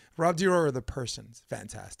 Rob Dior, the person's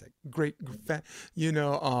fantastic. Great. I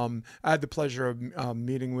had the pleasure of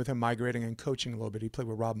meeting with him, migrating and coaching a little bit. He played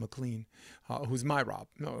with Rob McLean, who's my Rob.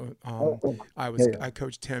 No, I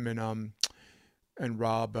coached him and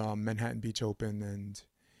Rob, Manhattan Beach Open, and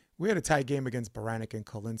we had a tight game against Baranek and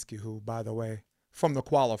Kolinsky, who, by the way, from the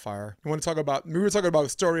qualifier. We were talking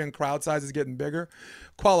about story and crowd sizes getting bigger.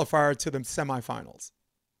 Qualifier to the semifinals.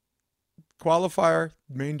 Qualifier,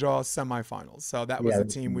 main draw, semifinals. So that was the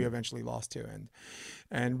team we eventually lost to.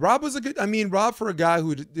 And Rob was Rob, for a guy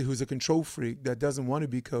who's a control freak that doesn't want to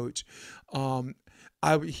be coached, I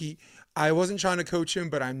wasn't trying to coach him,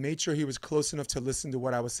 but I made sure he was close enough to listen to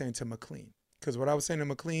what I was saying to McLean. Because what I was saying to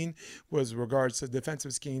McLean was regards to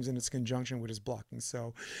defensive schemes and its conjunction with his blocking.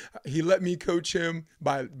 So he let me coach him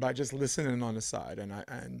by just listening on the side.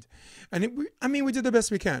 We did the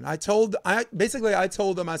best we can. I told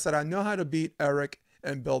him, I said, I know how to beat Eric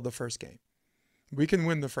and Bill the first game. We can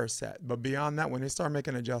win the first set. But beyond that, when they start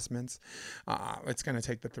making adjustments, it's going to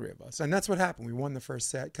take the three of us. And that's what happened. We won the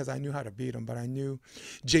first set because I knew how to beat him. But I knew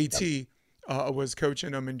JT was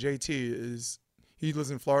coaching him, and he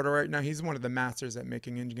lives in Florida right now. He's one of the masters at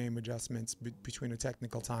making in-game adjustments between a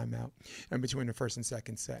technical timeout and between the first and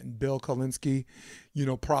second set. And Bill Kolinsky,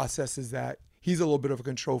 processes that. He's a little bit of a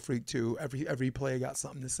control freak too. Every play got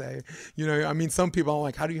something to say. Some people are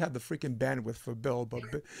like, how do you have the freaking bandwidth for Bill? But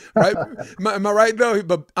right, am I right though?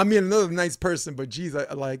 But another nice person. But geez,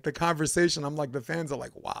 I like the conversation. I'm like, the fans are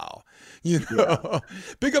like, wow,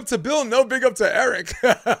 big up to Bill. No, big up to Eric.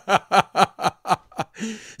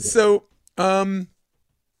 So. How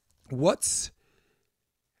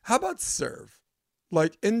about serve?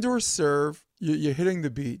 Like indoor serve, you're hitting the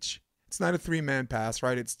beach. It's not a 3-man pass,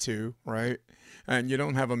 right? It's 2, right? And you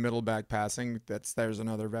don't have a middle back passing. There's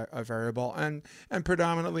another variable. And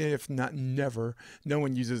predominantly, if not never, no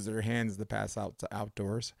one uses their hands to pass out to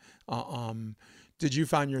outdoors. Did you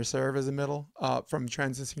find your serve as a middle from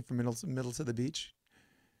transitioning from middle to the beach?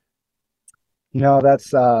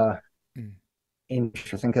 That's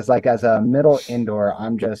interesting because like as a middle indoor,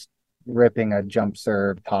 I'm just ripping a jump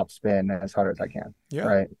serve top spin as hard as I can. Yeah.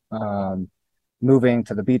 Right. Moving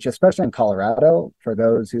to the beach, especially in Colorado, for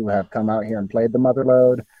those who have come out here and played the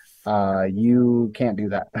Motherlode, you can't do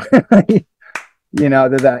that.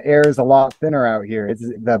 The air is a lot thinner out here.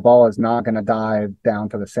 The ball is not going to dive down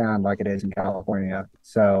to the sand like it is in California.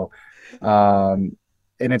 So, and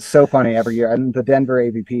it's so funny every year. And the Denver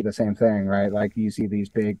AVP, the same thing, right? Like you see these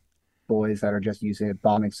big boys that are just using a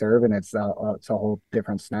bombing serve, and it's a whole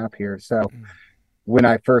different snap here. So when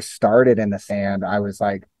I first started in the sand, I was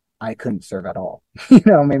like, I couldn't serve at all.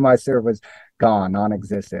 My serve was gone,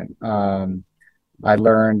 non-existent. I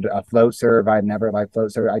learned a float serve. I'd never liked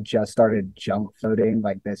float serve. I just started jump floating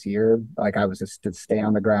like this year. Like I was just a stay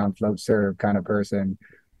on the ground float serve kind of person.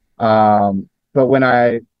 But when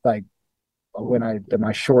I did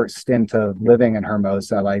my short stint of living in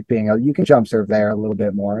Hermosa, like you can jump serve there a little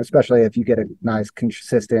bit more, especially if you get a nice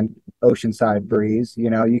consistent oceanside breeze.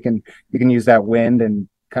 You can use that wind and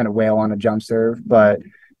kind of wail on a jump serve. But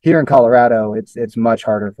here in Colorado, it's much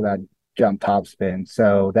harder for that jump top spin.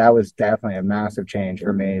 So that was definitely a massive change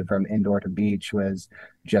for me from indoor to beach, was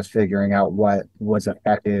just figuring out what was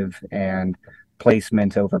effective and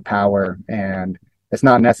placement over power. And it's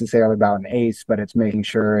not necessarily about an ace, but it's making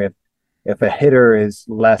sure if a hitter is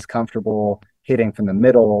less comfortable hitting from the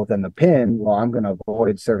middle than the pin, well, I'm going to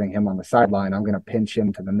avoid serving him on the sideline. I'm going to pinch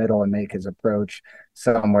him to the middle and make his approach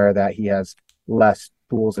somewhere that he has less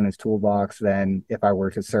tools in his toolbox than if I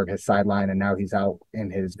were to serve his sideline and now he's out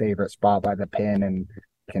in his favorite spot by the pin and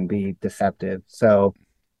can be deceptive. So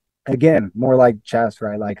again, more like chess,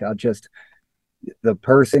 right? Like the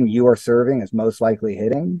person you are serving is most likely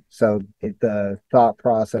hitting. So the thought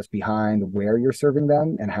process behind where you're serving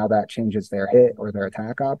them and how that changes their hit or their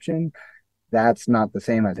attack option that's not the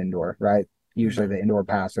same as indoor, right? Usually No. the indoor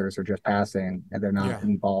passers are just passing and they're not Yeah.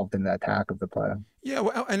 involved in the attack of the play. Yeah,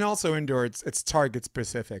 well, and also indoor, it's target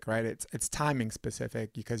specific, right? It's timing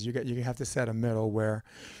specific because you have to set a middle where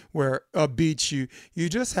a beach you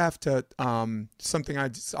just have to something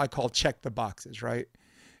I call check the boxes, right?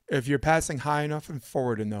 If you're passing high enough and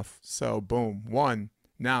forward enough, so boom, one,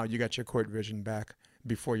 now you got your court vision back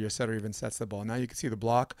before your setter even sets the ball. Now you can see the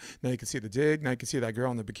block. Now you can see the dig. Now you can see that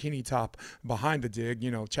girl in the bikini top behind the dig.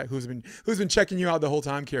 You know, check who's been checking you out the whole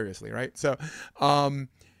time curiously, right? So, and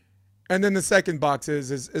then the second box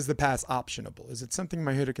is the pass optionable? Is it something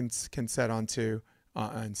my hitter can set onto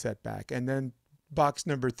and set back? And then box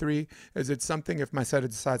number 3, is it something if my setter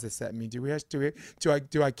decides to set me? Do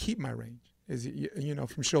I keep my range? Is it, you know,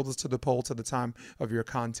 from shoulders to the pole to the time of your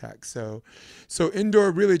contact? So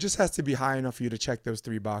indoor really just has to be high enough for you to check those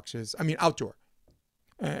 3 boxes. I mean outdoor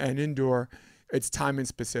and indoor. It's timing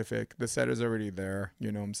specific. The setter's already there.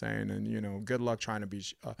 You know what I'm saying? And you know, good luck trying to be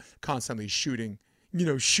constantly shooting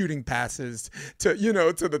passes to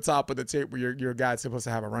the top of the tape where your guy's supposed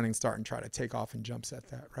to have a running start and try to take off and jump set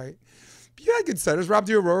that, right? But yeah, good setters. Rob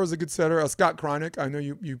D'Aurora is a good setter. Scott Cronick, I know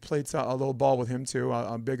you played a little ball with him too.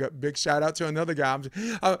 Big shout out to another guy.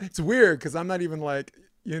 It's weird because I'm not even like,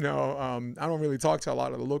 I don't really talk to a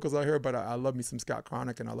lot of the locals out here, but I love me some Scott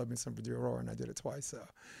Cronick and I love me some D'Aurora, and I did it twice. So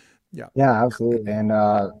yeah. Yeah, absolutely. And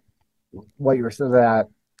what you were saying, that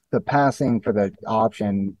the passing for the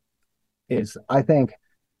option is, I think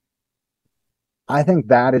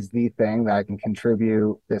that is the thing that can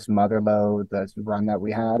contribute this Motherlode, this run that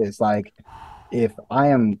we had, is like, if I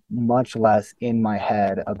am much less in my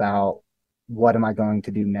head about what am I going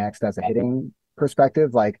to do next as a hitting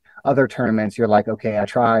perspective, like other tournaments, you're like, okay, I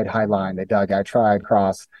tried high line, they dug, I tried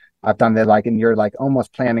cross, I've done that, like, and you're like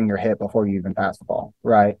almost planning your hit before you even pass the ball,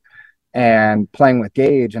 right? And playing with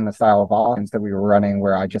Gage and the style of offense that we were running,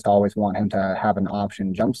 where I just always want him to have an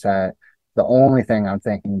option jump set, the only thing I'm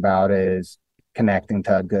thinking about is connecting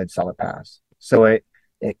to a good solid pass. So it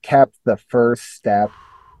kept the first step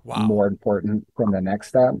more important than the next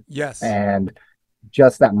step. Yes. And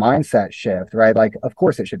just that mindset shift, right? Like, of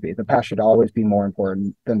course it should be. The pass should always be more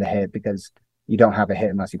important than the hit because you don't have a hit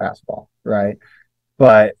unless you pass the ball, right?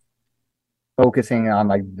 But focusing on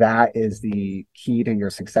like that is the key to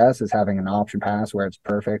your success, is having an option pass where it's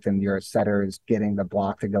perfect and your setter is getting the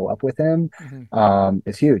block to go up with him.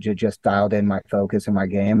 It's huge. It just dialed in my focus in my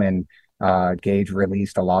game, and Gage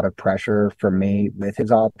released a lot of pressure for me with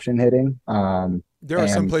his option hitting. There are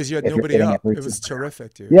some plays you had nobody up. It was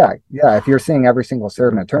terrific, dude. Yeah. If you're seeing every single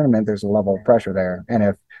serve in a tournament, there's a level of pressure there. And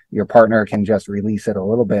if your partner can just release it a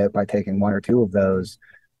little bit by taking 1 or 2 of those,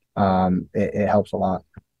 it helps a lot.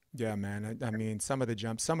 Yeah, man. I mean, some of the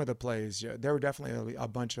jumps, some of the plays, there were definitely a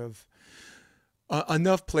bunch of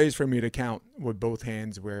enough plays for me to count with both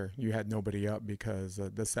hands where you had nobody up because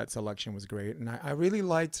the set selection was great. And I really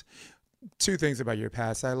liked 2 things about your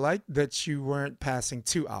pass. I liked that you weren't passing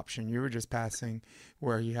to option. You were just passing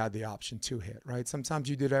where you had the option to hit, right? Sometimes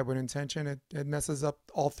you do that with intention. It messes up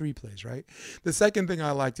all 3 plays, right? The second thing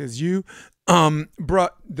I liked is you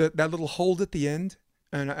brought that little hold at the end.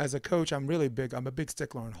 And as a coach, I'm a big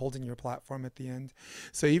stickler on holding your platform at the end.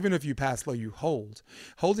 So even if you pass low, you hold.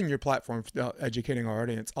 Holding your platform, educating our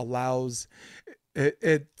audience, allows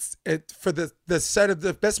it for the setter.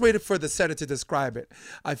 The best way for the setter to describe it,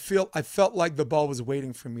 I felt like the ball was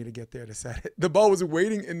waiting for me to get there to set it. The ball was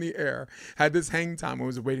waiting in the air, had this hang time, and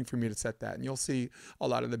was waiting for me to set that. And you'll see a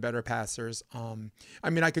lot of the better passers. I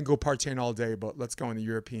mean, I can go Partain all day, but let's go in the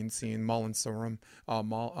European scene. Mullen Sorum,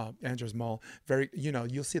 Andrews Mull.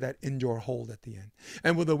 You'll see that indoor hold at the end.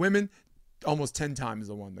 And with the women, almost 10 times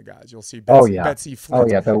the one the guys. You'll see Betsy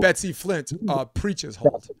Flint. Betsy Flint preaches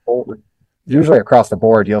hold. Usually across the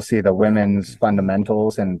board, you'll see the women's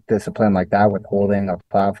fundamentals and discipline like that with holding a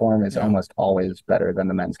platform is almost always better than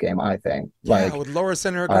the men's game, I think. Yeah, with lower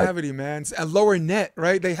center of gravity, man. And lower net,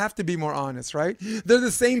 right? They have to be more honest, right? They're the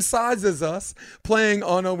same size as us playing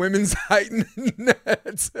on a women's height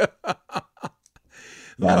net.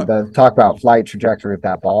 Talk about flight trajectory of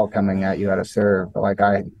that ball coming at you at a serve.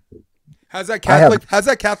 How's that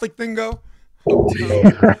Catholic thing go?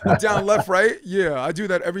 Down left, right? Yeah, I do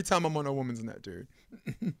that every time I'm on a woman's net, dude.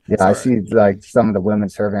 Yeah, I see like some of the women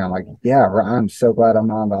serving. I'm like, yeah, I'm so glad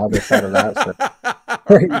I'm on the other side of that.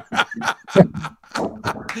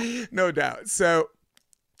 No doubt. So,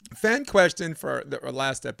 fan question for the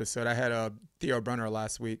last episode. I had a Theo Brunner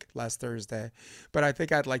last Thursday, but I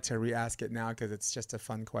think I'd like to re-ask it now because it's just a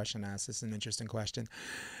fun question to ask. It's an interesting question.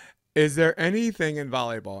 Is there anything in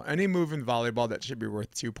volleyball, any move in volleyball that should be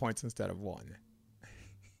worth 2 points instead of 1?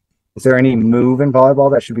 Is there any move in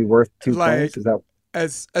volleyball that should be worth 2 Like, points? Is that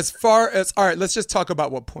as far as, all right, let's just talk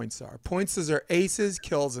about what points are. Points are aces,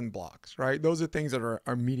 kills, and blocks, right? Those are things that are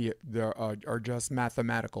immediate. Are just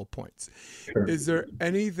mathematical points. sure? Is there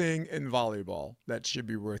anything in volleyball that should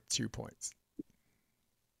be worth 2 points?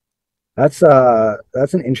 That's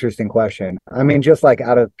an interesting question. I mean, just like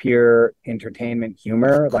out of pure entertainment Of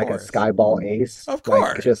humor, like a course. skyball ace, Of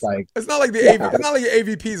like it's just course. like It's not like the yeah, it's not like the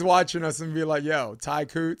AVP's watching us and be like, "Yo, Ty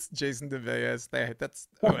Coutts, Jason DeVeas,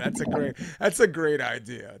 that's a great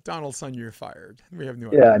idea. Donaldson, you're fired. We have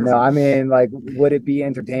new yeah. ideas." No, I mean, like, would it be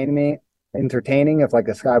entertaining if like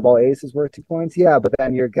a skyball ace is worth 2 points? Yeah, but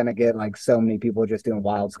then you're gonna get like so many people just doing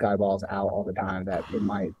wild skyballs out all the time that it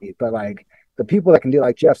might be. But like the people that can do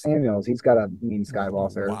like Jeff Samuels, he's got a mean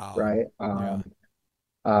skyball serve, Wow. right? Yeah.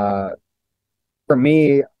 Uh, for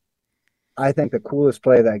me, I think the coolest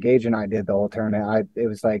play that Gage and I did the whole tournament, it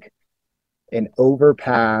was like an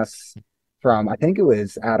overpass from, I think it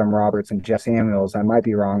was Adam Roberts and Jeff Samuels. I might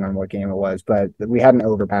be wrong on what game it was, but we had an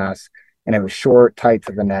overpass and it was short, tight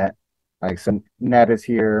to the net. Like some net is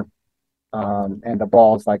here, and the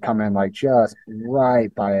ball's like coming like just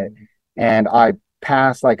right by it. And I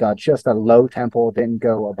passed like just a low tempo, didn't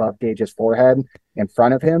go above Gage's forehead in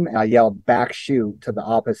front of him. And I yelled back shoot to the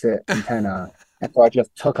opposite antenna. And so I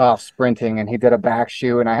just took off sprinting and he did a back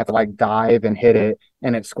shoot and I had to like dive and hit it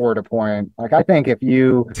and it scored a point. Like I think if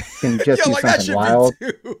you can just Yeah, do like that something should wild,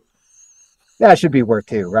 be two. that should be worth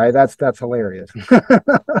 2, right? That's hilarious.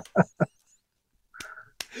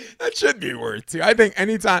 That should be worth two. I think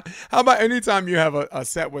anytime. How about anytime you have a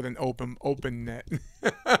set with an open net?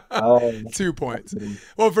 Oh, 2 points.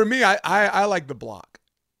 Well, for me, I like the block.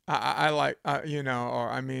 I like or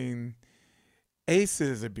I mean,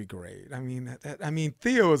 aces would be great. I mean,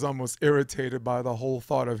 Theo is almost irritated by the whole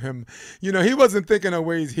thought of him. He wasn't thinking of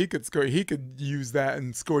ways he could score. He could use that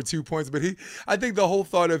and score 2 points. But I think the whole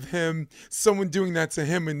thought of him, someone doing that to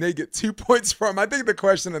him and they get 2 points from, I think the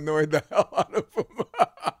question annoyed the hell out of him.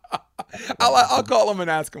 I'll call him and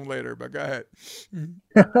ask him later. But go ahead.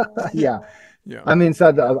 yeah. Yeah. I mean,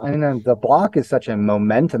 so the block is such a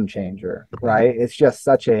momentum changer, right? It's just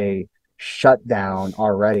such a shutdown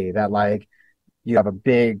already that like you have a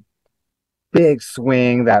big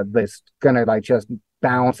swing that is gonna like just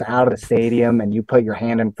bounce out of the stadium, and you put your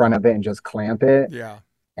hand in front of it and just clamp it, Yeah.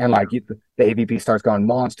 and like the AVP starts going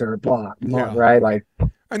monster block, Yeah. right? Like,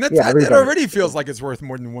 And yeah, it already feels like it's worth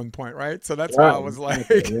more than 1 point, right? So that's why I was like,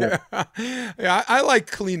 yeah. yeah, I like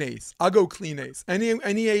clean ace. I'll go clean ace.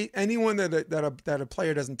 Anyone that a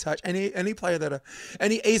player doesn't touch, any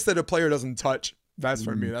ace that a player doesn't touch. That's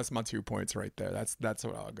for me. That's my 2 points right there. That's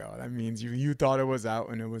what I'll go. That means you thought it was out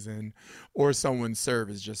and it was in, or someone's serve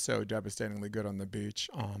is just so devastatingly good on the beach.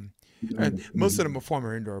 And most of them are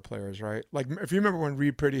former indoor players, right? Like if you remember when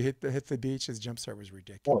Reed Pretty hit the beach, his jump serve was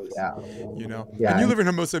ridiculous. Oh yeah. Yeah. And you live in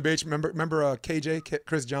Hermosa Beach. Remember KJ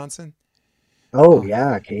Chris Johnson? Oh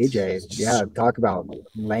yeah, KJ. Yeah, talk about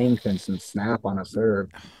length and some snap on a serve.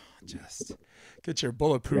 Just get your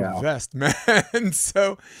bulletproof vest, man.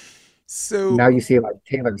 So now you see like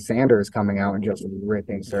Taylor Sanders coming out and just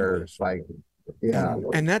ripping serves. Like, yeah.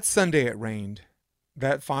 And that Sunday it rained.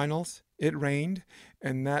 That finals, it rained.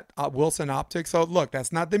 And that Wilson Optics. So look,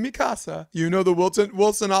 that's not the Mikasa. The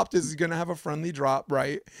Wilson Optics is gonna have a friendly drop,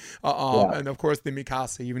 right? And of course the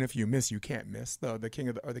Mikasa. Even if you miss, you can't miss the king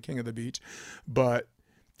of the beach. But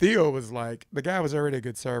Theo was like, the guy was already a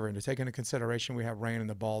good server, and to take into consideration we have rain and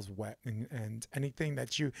the ball's wet, and anything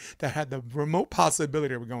that had the remote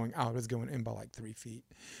possibility of going out is going in by like 3 feet.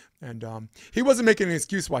 And he wasn't making an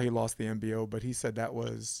excuse why he lost the MBO, but he said that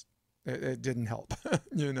was it didn't help,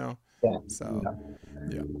 Yeah. So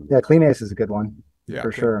Yeah, clean ace is a good one. Yeah, for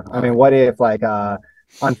good. sure. I mean, what if like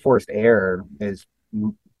unforced error is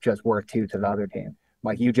just worth 2 to the other team?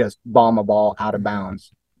 Like you just bomb a ball out of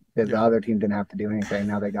bounds. Because the other team didn't have to do anything.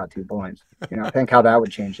 Now they got 2 points. Think how that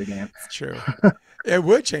would change the game. It's true. It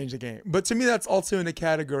would change the game. But to me, that's also in the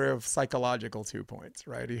category of psychological 2 points,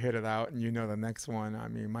 right? He hit it out, and the next one, I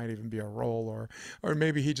mean, might even be a roll, or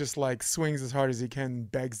maybe he just like swings as hard as he can,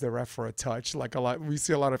 begs the ref for a touch, like we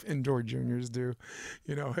see a lot of indoor juniors do.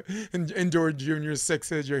 Indoor juniors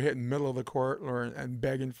sixes, you're hitting middle of the court and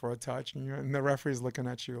begging for a touch, and the referee's looking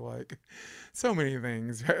at you like, so many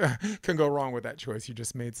things can go wrong with that choice you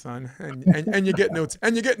just made, son, and you get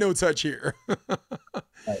no touch here.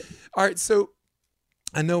 Right. All right, so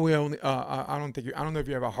I know we only I don't know if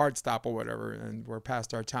you have a hard stop or whatever, and we're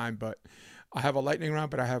past our time, but I have a lightning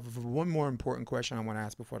round, but I have one more important question I want to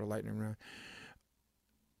ask before the lightning round.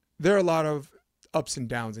 There are a lot of ups and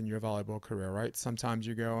downs in your volleyball career, right? Sometimes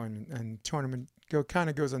you go and tournament kind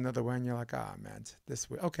of goes another way, and you're like, ah, man, this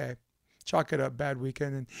way, okay, chalk it up, bad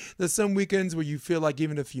weekend. And there's some weekends where you feel like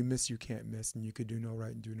even if you miss, you can't miss, and you could do no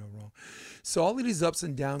right and do no wrong. So all of these ups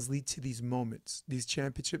and downs lead to these moments, these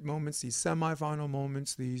championship moments, these semifinal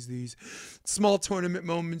moments, these small tournament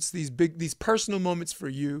moments, these personal moments for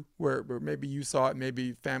you where maybe you saw it,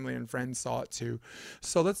 maybe family and friends saw it too.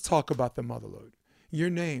 So let's talk about the Motherlode. Your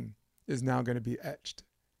name is now going to be etched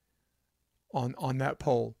on that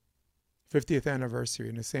pole, 50th anniversary,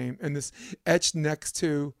 and this etched next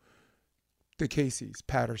to the Casey's,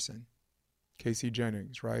 Patterson, Casey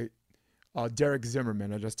Jennings, right? Derek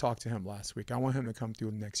Zimmerman, I just talked to him last week. I want him to come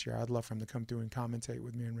through next year. I'd love for him to come through and commentate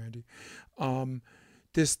with me and Randy.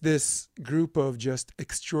 This group of just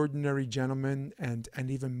extraordinary gentlemen and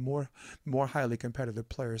even more highly competitive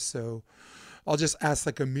players. So I'll just ask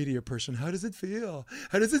like a media person, how does it feel?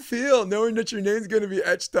 How does it feel knowing that your name's going to be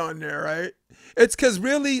etched on there, right? It's because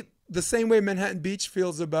really the same way Manhattan Beach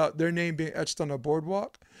feels about their name being etched on a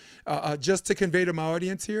boardwalk. Just to convey to my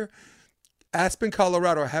audience here, Aspen,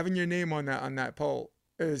 Colorado, having your name on that pole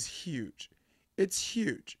is huge. It's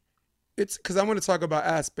huge. It's because I want to talk about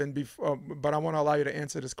Aspen before, but I want to allow you to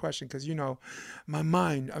answer this question because my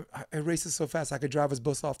mind it races so fast I could drive us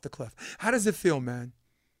both off the cliff. How does it feel, man?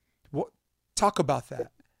 Talk about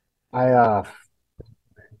that.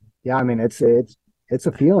 Yeah, I mean it's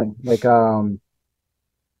a feeling like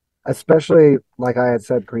especially like I had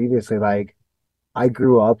said previously, like I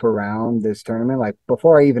grew up around this tournament like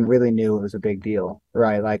before I even really knew it was a big deal,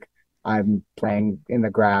 right? Like I'm playing in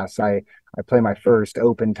the grass. I play my first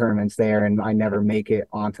open tournaments there, and I never make it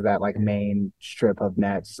onto that like main strip of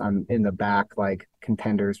nets. I'm in the back like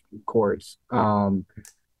contenders courts.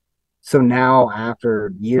 So now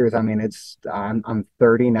after years, I mean, I'm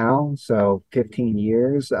 30 now, so 15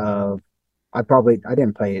 years of I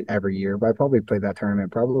didn't play it every year, but I probably played that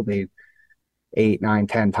tournament probably 8, 9,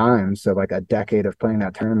 10 times. So like a decade of playing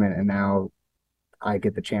that tournament, and now I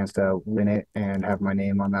get the chance to win it and have my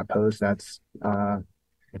name on that post. That's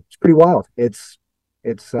it's pretty wild. It's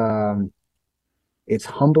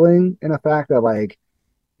humbling in the fact that like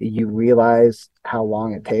you realize how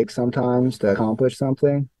long it takes sometimes to accomplish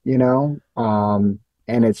something, and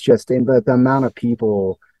it's just in the amount of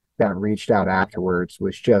people that reached out afterwards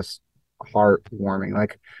was just heartwarming.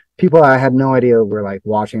 Like people I had no idea were like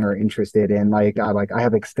watching or interested in. Like I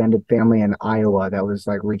have extended family in Iowa that was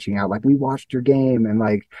like reaching out, like we watched your game, and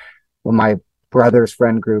like when my brother's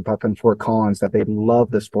friend group up in Fort Collins that they love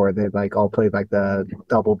the sport. They like all played like the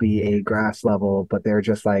double BA grass level, but they're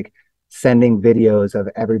just like sending videos of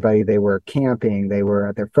everybody. They were camping, they were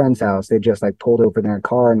at their friend's house, they just like pulled over their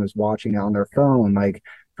car and was watching it on their phone, like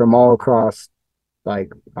from all across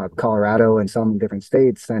like Colorado and some different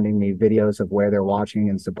states, sending me videos of where they're watching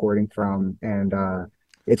and supporting from. And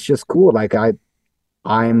it's just cool. Like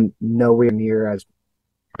I'm nowhere near as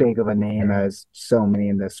big of a name as so many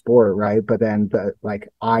in this sport, right? But then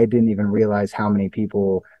I didn't even realize how many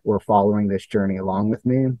people were following this journey along with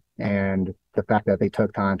me, and the fact that they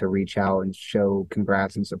took time to reach out and show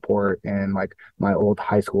congrats and support, and like my old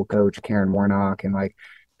high school coach Karen Warnock, and like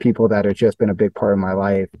people that have just been a big part of my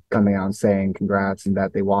life coming out and saying congrats and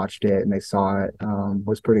that they watched it and they saw it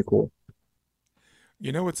was pretty cool.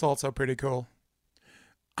 You know what's also pretty cool?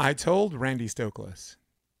 I told Randy Stokely,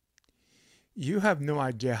 you have no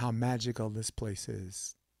idea how magical this place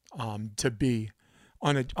is to be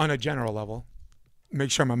on a general level. Make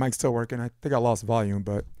sure my mic's still working. I think I lost volume,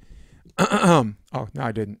 but oh no,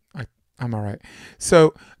 I didn't. I'm all right.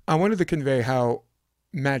 So I wanted to convey how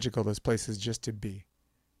magical this place is just to be.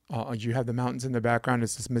 You have the mountains in the background.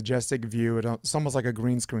 It's this majestic view. It's almost like a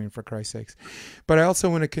green screen, for Christ's sakes. But I also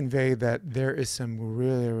want to convey that there is some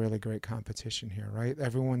really, really great competition here, right?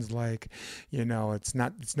 Everyone's like, it's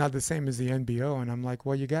not the same as the NBO. And I'm like,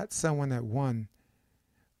 well, you got someone that won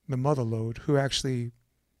the Motherlode who actually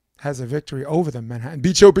has a victory over the Manhattan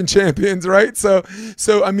Beach Open champions, right? So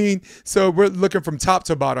we're looking from top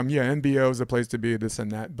to bottom. Yeah, NBO is a place to be, this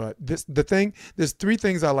and that. But there's 3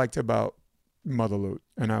 things I liked about Motherlode,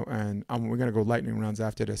 and we're gonna go lightning rounds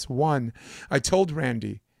after this. One, I told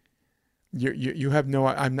Randy, you have no,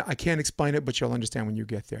 I can't explain it, but you'll understand when you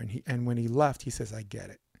get there. And when he left, he says, I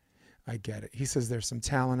get it. He says there's some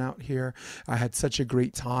talent out here. I had such a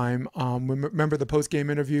great time. Remember the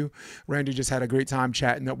post-game interview? Randy just had a great time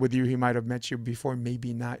chatting up with you. He might have met you before,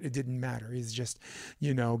 maybe not. It didn't matter. He's just,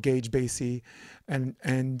 Gage Basie,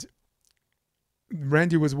 and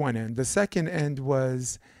Randy was one end. The second end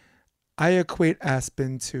was, I equate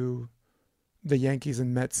Aspen to the Yankees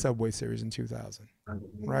and Mets Subway Series in 2000,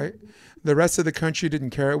 right? The rest of the country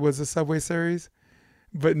didn't care it was a Subway Series.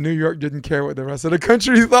 but New York didn't care what the rest of the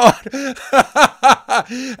country thought.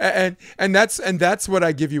 and that's what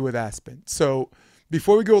I give you with Aspen. So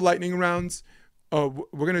before we go lightning rounds,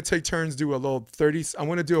 we're gonna take turns, do a little 30. I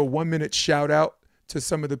want to do a 1 minute shout out to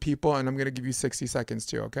some of the people, and I'm gonna give you 60 seconds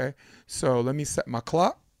too. Okay. So let me set my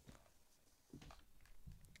clock.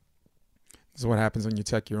 This is what happens when you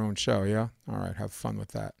tech your own show. Yeah. All right. Have fun with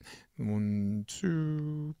that. 1,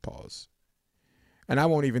 2, pause. And I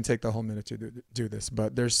won't even take the whole minute to do this,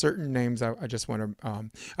 but there's certain names I just want to,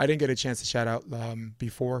 I didn't get a chance to shout out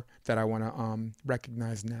before that I want to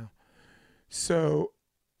recognize now. So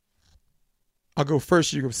I'll go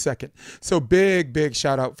first, you go second. So big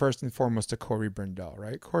shout out first and foremost to Corey Brindell,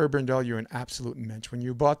 right? Corey Brindell, you're an absolute mensch. When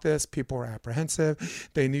you bought this, people were apprehensive.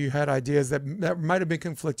 They knew you had ideas that might have been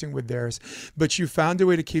conflicting with theirs, but you found a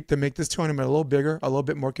way to make this tournament a little bigger, a little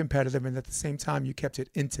bit more competitive, and at the same time, you kept it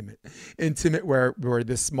intimate where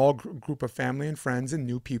this small group of family and friends and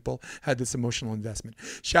new people had this emotional investment.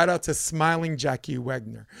 Shout out to smiling Jackie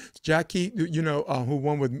Wegner. Jackie, who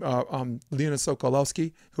won with Lena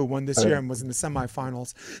Sokolowski, who won this year and was in the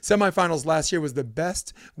semifinals. Semifinals last year was the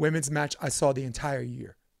best women's match I saw the entire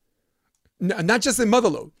year. Not just in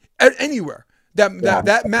Motherlode, anywhere.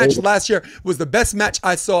 That match last year was the best match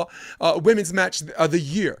I saw, women's match of the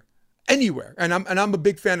year, anywhere. And I'm a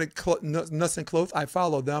big fan of Nuss and Cloth. I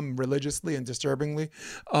follow them religiously and disturbingly.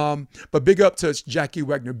 But big up to Jackie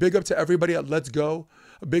Wegner. Big up to everybody at Let's Go.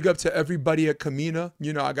 Big up to everybody at Kamina.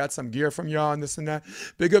 I got some gear from y'all and this and that.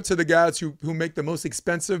 Big up to the guys who make the most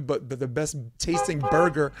expensive but the best tasting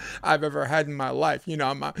burger I've ever had in my life.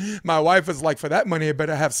 My wife is like, for that money, I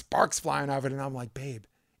better have sparks flying out of it. And I'm like, babe,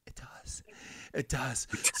 it does.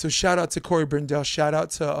 So shout out to Corey Brindell. Shout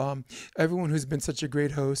out to everyone who's been such a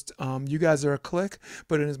great host. You guys are a clique,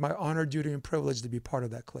 but it is my honor, duty, and privilege to be part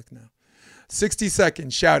of that clique now. 60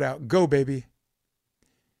 seconds. Shout out. Go, baby.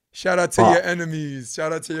 Shout out to your enemies.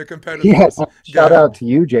 Shout out to your competitors. Yeah, shout out to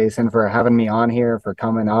you, Jason, for having me on here, for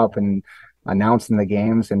coming up and announcing the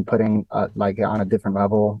games and putting on a different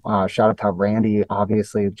level. Shout out to Randy,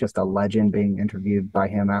 obviously just a legend. Being interviewed by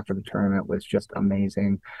him after the tournament was just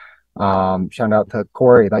amazing. Shout out to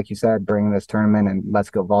Corey, like you said, bringing this tournament and Let's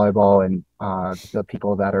Go Volleyball and the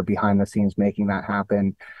people that are behind the scenes making that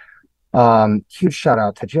happen. Huge shout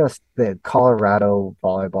out to just the Colorado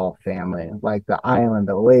volleyball family, like the island,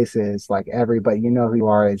 the Oasis, like everybody, you know who you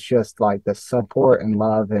are. It's just like the support and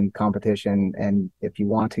love and competition. And if you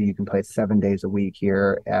want to, you can play 7 days a week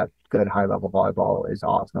here at good high level volleyball is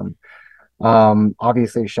awesome.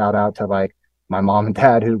 Obviously shout out to like my mom and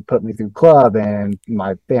dad who put me through club, and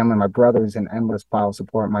my family, my brothers, and endless pile of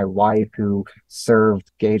support. My wife who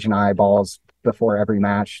served Gage and I balls before every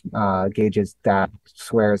match. Gage's dad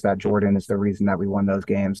swears that Jordan is the reason that we won those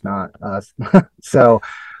games, not us. So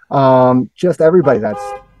just everybody that's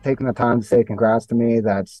taken the time to say congrats to me,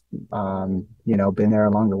 that's been there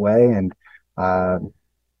along the way,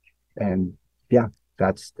 and yeah,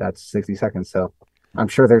 that's 60 seconds. So I'm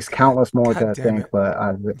sure there's countless more to thank, but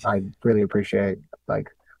I really appreciate like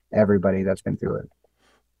everybody that's been through it.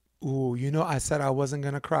 Ooh, I said I wasn't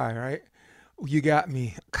gonna cry, right? You got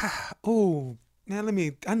me. Oh, man,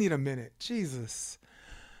 I need a minute. Jesus.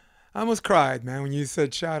 I almost cried, man, when you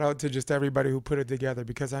said shout out to just everybody who put it together,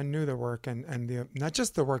 because I knew the work and the, not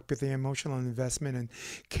just the work, but the emotional investment and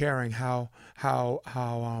caring how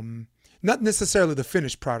not necessarily the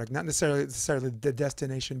finished product, not necessarily the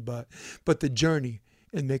destination, but the journey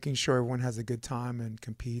in making sure everyone has a good time and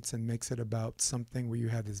competes and makes it about something where you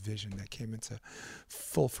have this vision that came into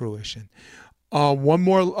full fruition. One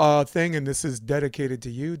more thing, and this is dedicated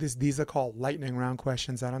to you. These are called lightning round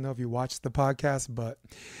questions. I don't know if you watched the podcast, but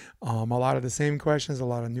a lot of the same questions, a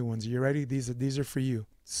lot of new ones. Are you ready? These are for you.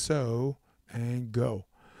 So, and go.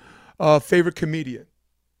 Favorite comedian?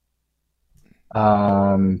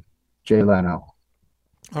 Jay Leno.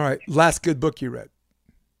 All right. Last good book you read?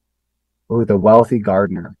 Oh, The Wealthy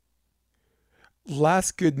Gardener.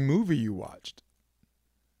 Last good movie you watched?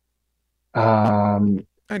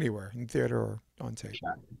 Anywhere, in theater or on tape.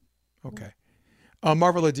 Okay.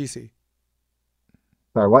 Marvel or DC?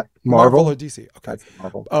 Sorry, what? Marvel or DC? Okay. That's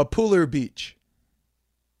Marvel. Pool or beach?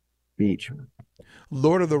 Beach.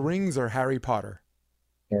 Lord of the Rings or Harry Potter?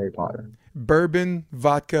 Harry Potter. Bourbon,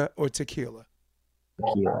 vodka, or tequila?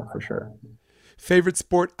 Tequila, for sure. Favorite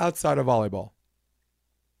sport outside of volleyball?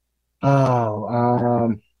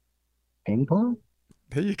 Oh, ping pong?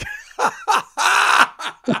 There you go.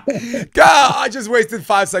 God, I just wasted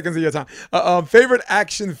 5 seconds of your time. Favorite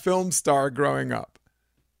action film star growing up?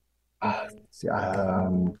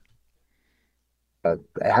 it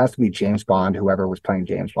has to be James Bond, whoever was playing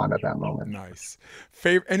James Bond at that moment. Nice.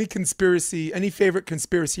 Any favorite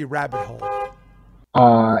conspiracy rabbit hole?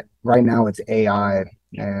 Right now it's AI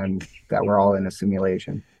and that we're all in a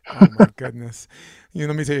simulation. Oh my goodness.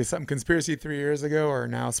 Let me tell you something. Conspiracy 3 years ago or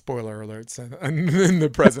now spoiler alerts in the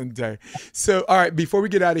present day. So, all right, before we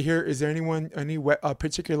get out of here, is there any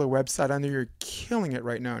particular website? I know you're killing it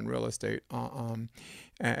right now in real estate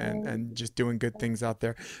and just doing good things out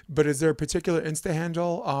there. But is there a particular Insta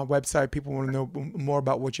handle, website people want to know more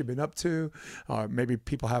about what you've been up to? Maybe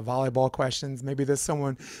people have volleyball questions. Maybe there's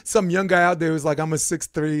some young guy out there who's like, I'm a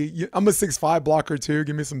 6'3", I'm a 6'5" blocker too.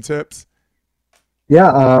 Give me some tips. Yeah,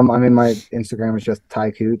 I mean, my Instagram is just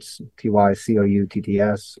Ty Coutts,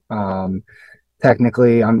 TyCoutts.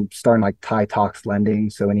 Technically, I'm starting like Ty Talks Lending.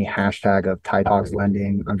 So any hashtag of Ty Talks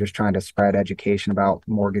Lending, I'm just trying to spread education about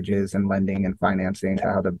mortgages and lending and financing,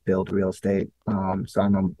 how to build real estate. So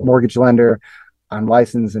I'm a mortgage lender. I'm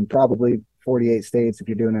licensed in probably 48 states if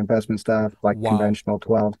you're doing investment stuff, like conventional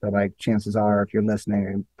 12. But like chances are, if you're listening,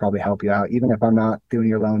 I can probably help you out. Even if I'm not doing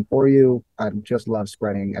your loan for you, I just love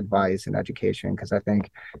spreading advice and education because I think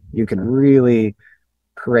you can really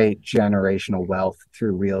create generational wealth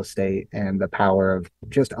through real estate, and the power of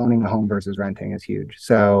just owning a home versus renting is huge.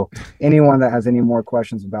 So anyone that has any more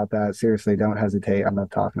questions about that, seriously, don't hesitate. I love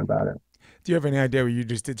talking about it. Do you have any idea what you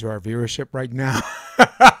just did to our viewership right now?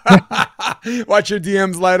 Watch your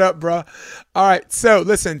DMs light up, bro. All right. So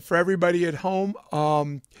listen, for everybody at home,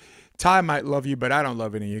 Ty might love you, but I don't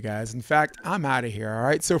love any of you guys. In fact, I'm out of here. All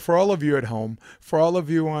right. So for all of you at home, for all of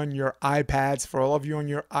you on your iPads, for all of you on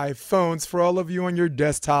your iPhones, for all of you on your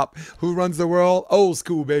desktop, who runs the world? Old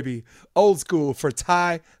school, baby. Old school. For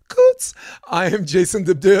Ty Coutts, I am Jason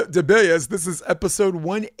DeBillias. This is episode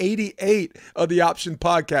 188 of the Option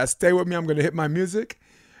Podcast. Stay with me. I'm going to hit my music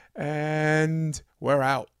and we're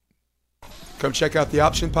out. Come check out the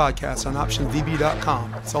Option Podcast on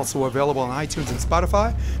optionvb.com. It's also available on iTunes and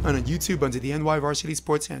Spotify and on YouTube under the NY Varsity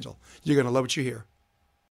Sports handle. You're going to love what you hear.